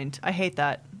hard to find? I hate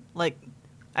that. Like,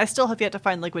 I still have yet to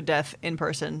find Liquid Death in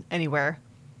person anywhere.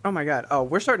 Oh my god. Oh,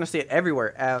 we're starting to see it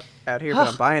everywhere out here, but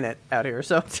I'm buying it out here,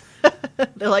 so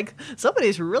They're like,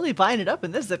 somebody's really buying it up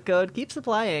in this zip code. Keep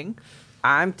supplying.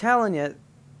 I'm telling you,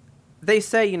 they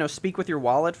say, speak with your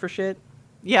wallet for shit.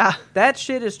 Yeah. That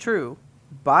shit is true.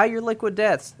 Buy your Liquid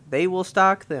Deaths. They will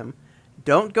stock them.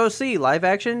 Don't go see live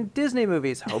action Disney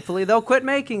movies. Hopefully they'll quit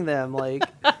making them. Like,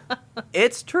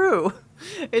 it's true.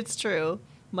 It's true.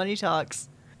 Money talks.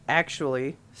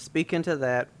 Actually, speaking to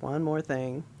that, one more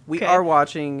thing. We Okay. are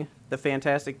watching the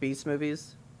Fantastic Beasts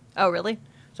movies. Oh, really?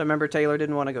 So remember, Taylor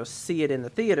didn't want to go see it in the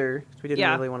theater because we didn't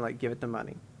Yeah. really want to, like, give it the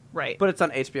money. Right. But it's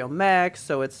on HBO Max,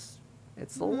 so it's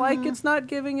like it's not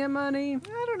giving it money.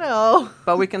 I don't know.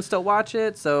 But we can still watch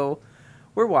it, so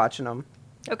we're watching them.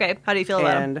 Okay. How do you feel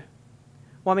about them? And,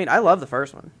 well, I mean, I love the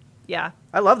first one. Yeah.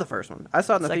 I love the first one. I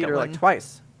saw it in the Second theater one. like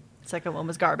twice. Second one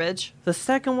was garbage. The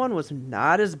second one was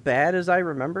not as bad as I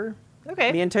remember.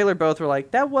 Okay. Me and Taylor both were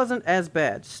like, that wasn't as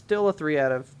bad. Still a 3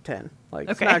 out of 10. Like,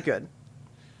 Okay. it's not good.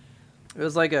 It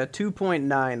was like a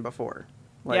 2.9 before.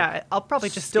 Like, yeah, I'll probably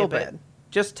just still skip bad.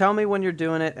 Just tell me when you're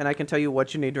doing it, and I can tell you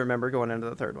what you need to remember going into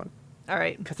the third one. All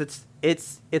right. Because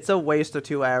it's a waste of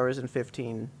 2 hours and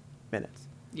 15 minutes.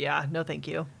 Yeah, no thank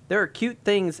you. There are cute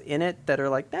things in it that are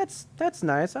like, that's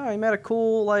nice. Oh, I met a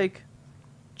cool, like,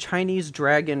 Chinese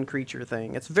dragon creature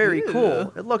thing. It's very Ew.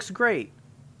 cool. It looks great.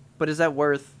 But is that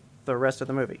worth the rest of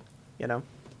the movie? You know?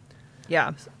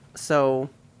 Yeah. So,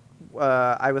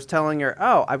 I was telling her,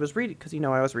 I was reading, because, I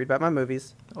always read about my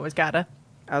movies. Always gotta.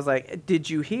 I was like, did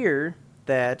you hear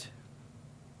that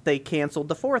they canceled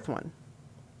the fourth one?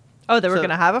 Oh, they were So-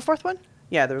 gonna have a fourth one?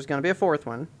 Yeah, there was going to be a fourth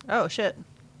one. Oh, shit.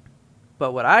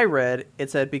 But what I read,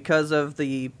 it said because of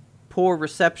the poor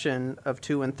reception of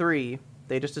 2 and 3,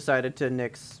 they just decided to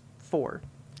nix 4.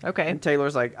 Okay. And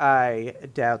Taylor's like, I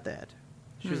doubt that.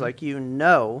 She's like,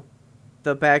 the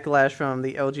backlash from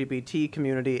the LGBT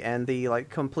community and the, like,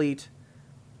 complete,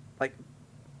 like,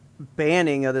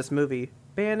 banning of this movie.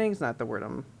 Banning's not the word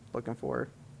I'm looking for.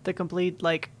 The complete,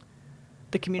 like,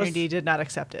 the community did not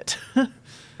accept it.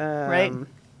 Right?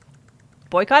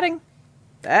 Boycotting?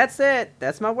 That's it.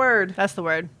 That's my word. That's the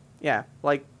word. Yeah,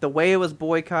 like the way it was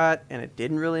boycott and it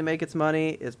didn't really make its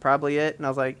money is probably it. And I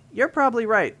was like, you're probably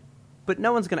right. But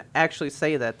no one's going to actually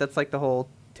say that. That's like the whole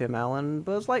Tim Allen,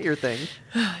 Buzz Lightyear thing.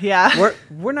 Yeah.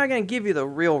 We're not going to give you the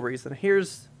real reason.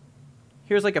 Here's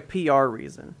like a PR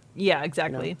reason. Yeah,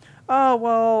 exactly. You know? Oh,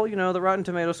 well, the Rotten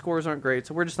Tomato scores aren't great,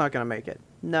 so we're just not going to make it.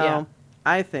 No, Yeah.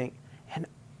 I think, and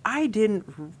I didn't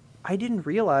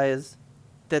realize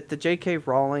that the J.K.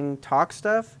 Rowling talk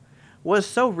stuff was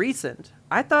so recent.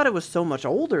 I thought it was so much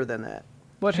older than that.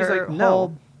 What, She's her like, no.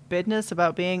 whole business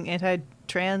about being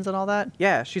anti-trans and all that?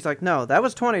 Yeah, she's like, no, that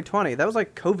was 2020. That was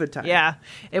like COVID time. Yeah,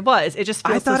 it was. It just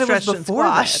feels I thought so it was stretched and before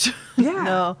that. squashed. Yeah.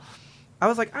 No. I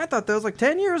was like, I thought that was like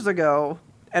 10 years ago,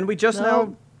 and we just No.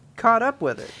 now caught up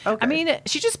with it. Okay. I mean,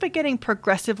 she's just been getting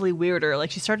progressively weirder.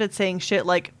 Like, she started saying shit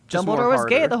like Just more Dumbledore was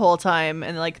gay harder. the whole time.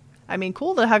 And, like, I mean,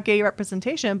 cool to have gay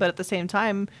representation, but at the same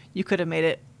time, you could have made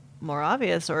it more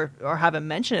obvious or have him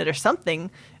mention it or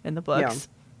something in the books.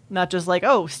 Yeah. Not just like,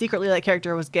 oh, secretly that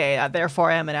character was gay,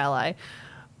 therefore I am an ally.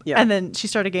 Yeah. And then she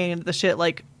started getting into the shit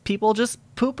like people just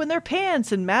poop in their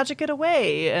pants and magic it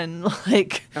away. And,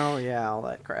 like... Oh, yeah, all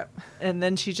that crap. And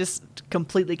then she just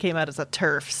completely came out as a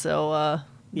TERF. So,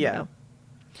 Yeah.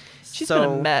 She's been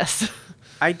a mess.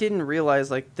 I didn't realize,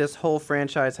 like, this whole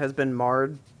franchise has been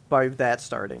marred by that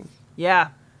starting. Yeah.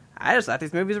 I just thought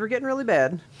these movies were getting really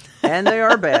bad. And they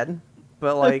are bad.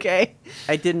 But, like, Okay.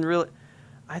 I didn't really...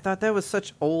 I thought that was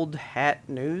such old hat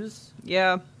news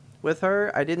Yeah. with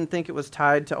her. I didn't think it was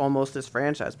tied to almost this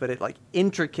franchise, but it, like,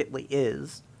 intricately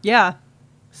is. Yeah.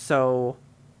 So,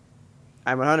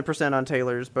 I'm 100% on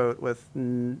Taylor's boat with...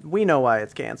 we know why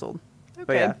it's canceled. Okay.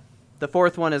 But, yeah, the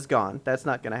fourth one is gone. That's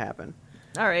not going to happen.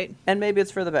 All right. And maybe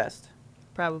it's for the best.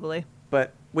 Probably.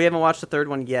 But we haven't watched the third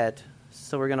one yet,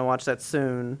 so we're going to watch that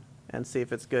soon and see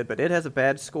if it's good. But it has a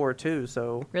bad score, too,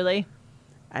 so Really?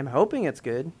 I'm hoping it's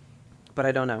good, but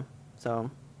I don't know.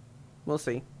 So we'll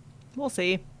see. We'll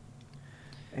see.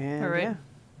 And, All right. yeah,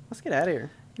 let's get out of here.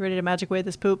 You ready to magic away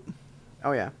this poop?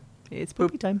 Oh, yeah. It's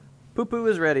poopy time. Poo-poo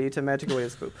is ready to magic away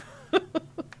his poop.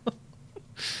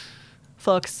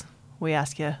 Folks, we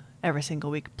ask you every single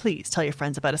week, please tell your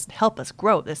friends about us and help us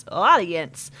grow this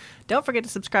audience. Don't forget to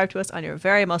subscribe to us on your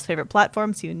very most favorite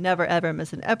platform so you never ever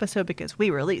miss an episode because we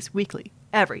release weekly,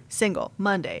 every single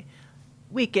Monday.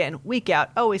 Week in, week out,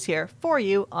 always here for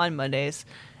you on Mondays.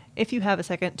 If you have a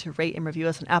second to rate and review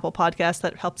us on Apple Podcasts,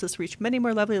 that helps us reach many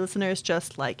more lovely listeners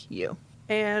just like you.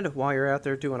 And while you're out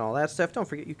there doing all that stuff, don't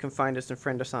forget you can find us and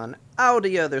friend us on all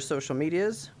the other social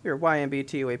medias. We're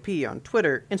YMBTOAP on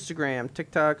Twitter, Instagram,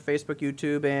 TikTok, Facebook,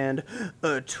 YouTube, and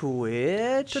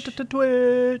Twitch.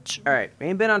 Twitch. All right, we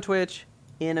ain't been on Twitch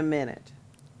in a minute,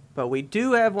 but we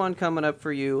do have one coming up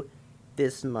for you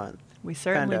this month. We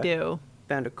certainly do.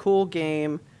 Found a cool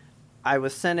game. I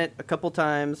was sent it a couple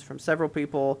times from several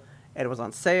people, and it was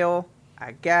on sale.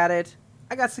 I got it.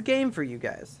 I got the game for you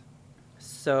guys.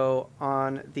 So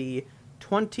on the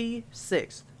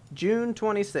 26th, June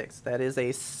 26th, that is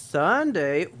a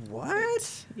Sunday.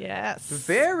 What? Yes.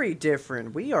 Very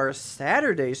different. We are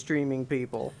Saturday streaming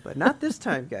people, but not this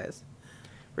time, guys.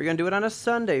 We're going to do it on a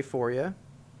Sunday for you,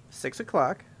 6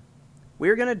 o'clock.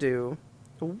 We're going to do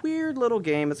a weird little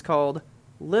game. It's called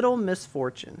Little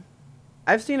Misfortune.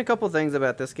 I've seen a couple things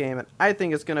about this game, and I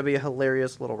think it's going to be a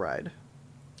hilarious little ride.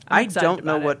 I don't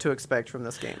know what to expect from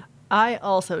this game. I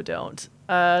also don't.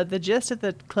 The gist of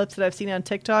the clips that I've seen on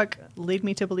TikTok lead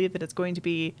me to believe that it's going to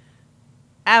be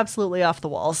absolutely off the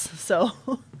walls. So,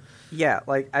 yeah,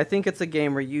 like, I think it's a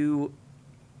game where you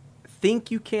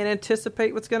think you can't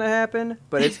anticipate what's going to happen,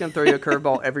 but it's going to throw you a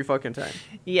curveball every fucking time.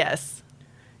 yes.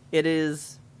 It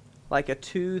is like a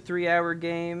 2-3 hour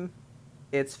game.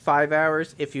 It's 5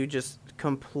 hours if you just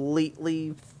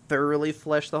completely thoroughly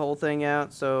flesh the whole thing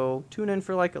out. So tune in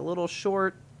for like a little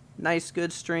short, nice,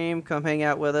 good stream. Come hang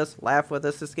out with us, laugh with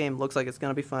us. This game looks like it's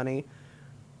going to be funny.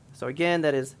 So again,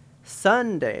 that is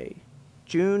Sunday,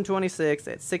 June 26th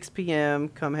at 6 p.m.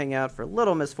 Come hang out for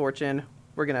Little Misfortune.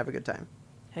 We're going to have a good time.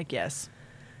 Heck yes.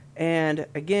 And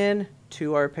again,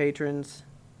 to our patrons,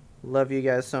 love you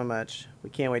guys so much. We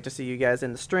can't wait to see you guys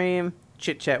in the stream,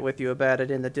 chit-chat with you about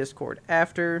it in the Discord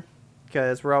after,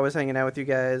 because we're always hanging out with you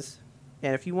guys.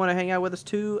 And if you want to hang out with us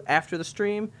too after the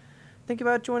stream, think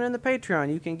about joining the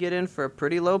Patreon. You can get in for a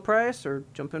pretty low price or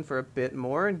jump in for a bit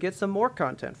more and get some more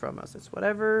content from us. It's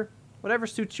whatever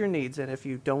suits your needs. And if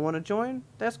you don't want to join,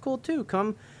 that's cool too.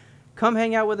 Come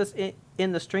hang out with us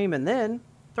in the stream, and then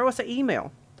throw us an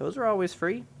email. Those are always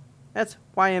free. That's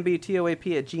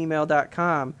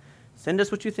ymbtoap@gmail.com. Send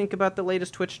us what you think about the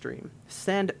latest Twitch stream.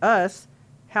 Send us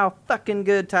how fucking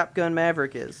good Top Gun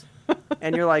Maverick is.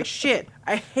 And you're like, shit,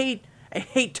 I hate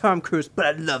Tom Cruise, but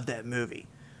I love that movie.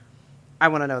 I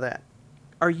want to know that.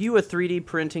 Are you a 3D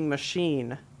printing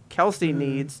machine? Kelsey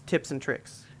needs tips and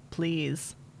tricks.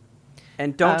 Please.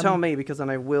 And don't tell me, because then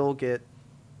I will get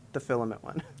the filament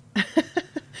one.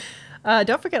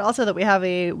 Don't forget also that we have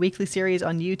a weekly series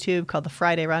on YouTube called the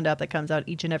Friday Roundup that comes out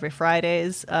each and every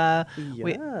Fridays. We've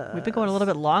been going a little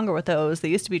bit longer with those. They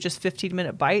used to be just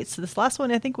 15-minute bites. So this last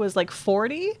one, I think, was like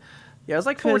 40. Yeah, it was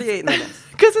like 48 minutes.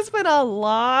 Because it's been a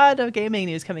lot of gaming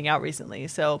news coming out recently.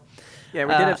 So yeah,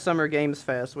 we did have Summer Games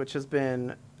Fest, which has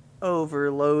been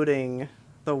overloading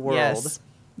the world. Yes.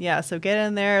 Yeah, so get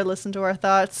in there, listen to our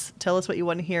thoughts, tell us what you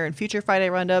want to hear in future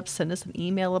Friday Roundups, send us an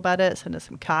email about it, send us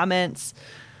some comments.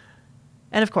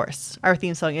 And of course, our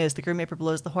theme song is The Grim Reaper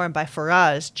Blows the Horn by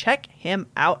Faraz. Check him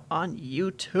out on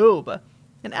YouTube.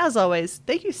 And as always,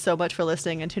 thank you so much for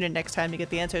listening, and tune in next time to get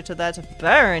the answer to that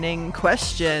burning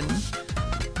question.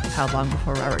 How long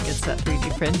before Robert gets that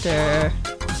 3D printer?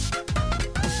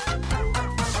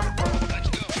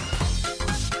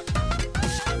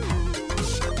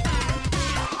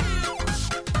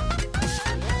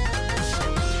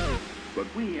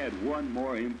 But we had one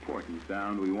more important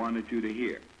sound we wanted you to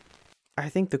hear. I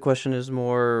think the question is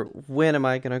more, when am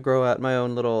I going to grow out my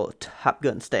own little Top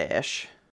Gun stash?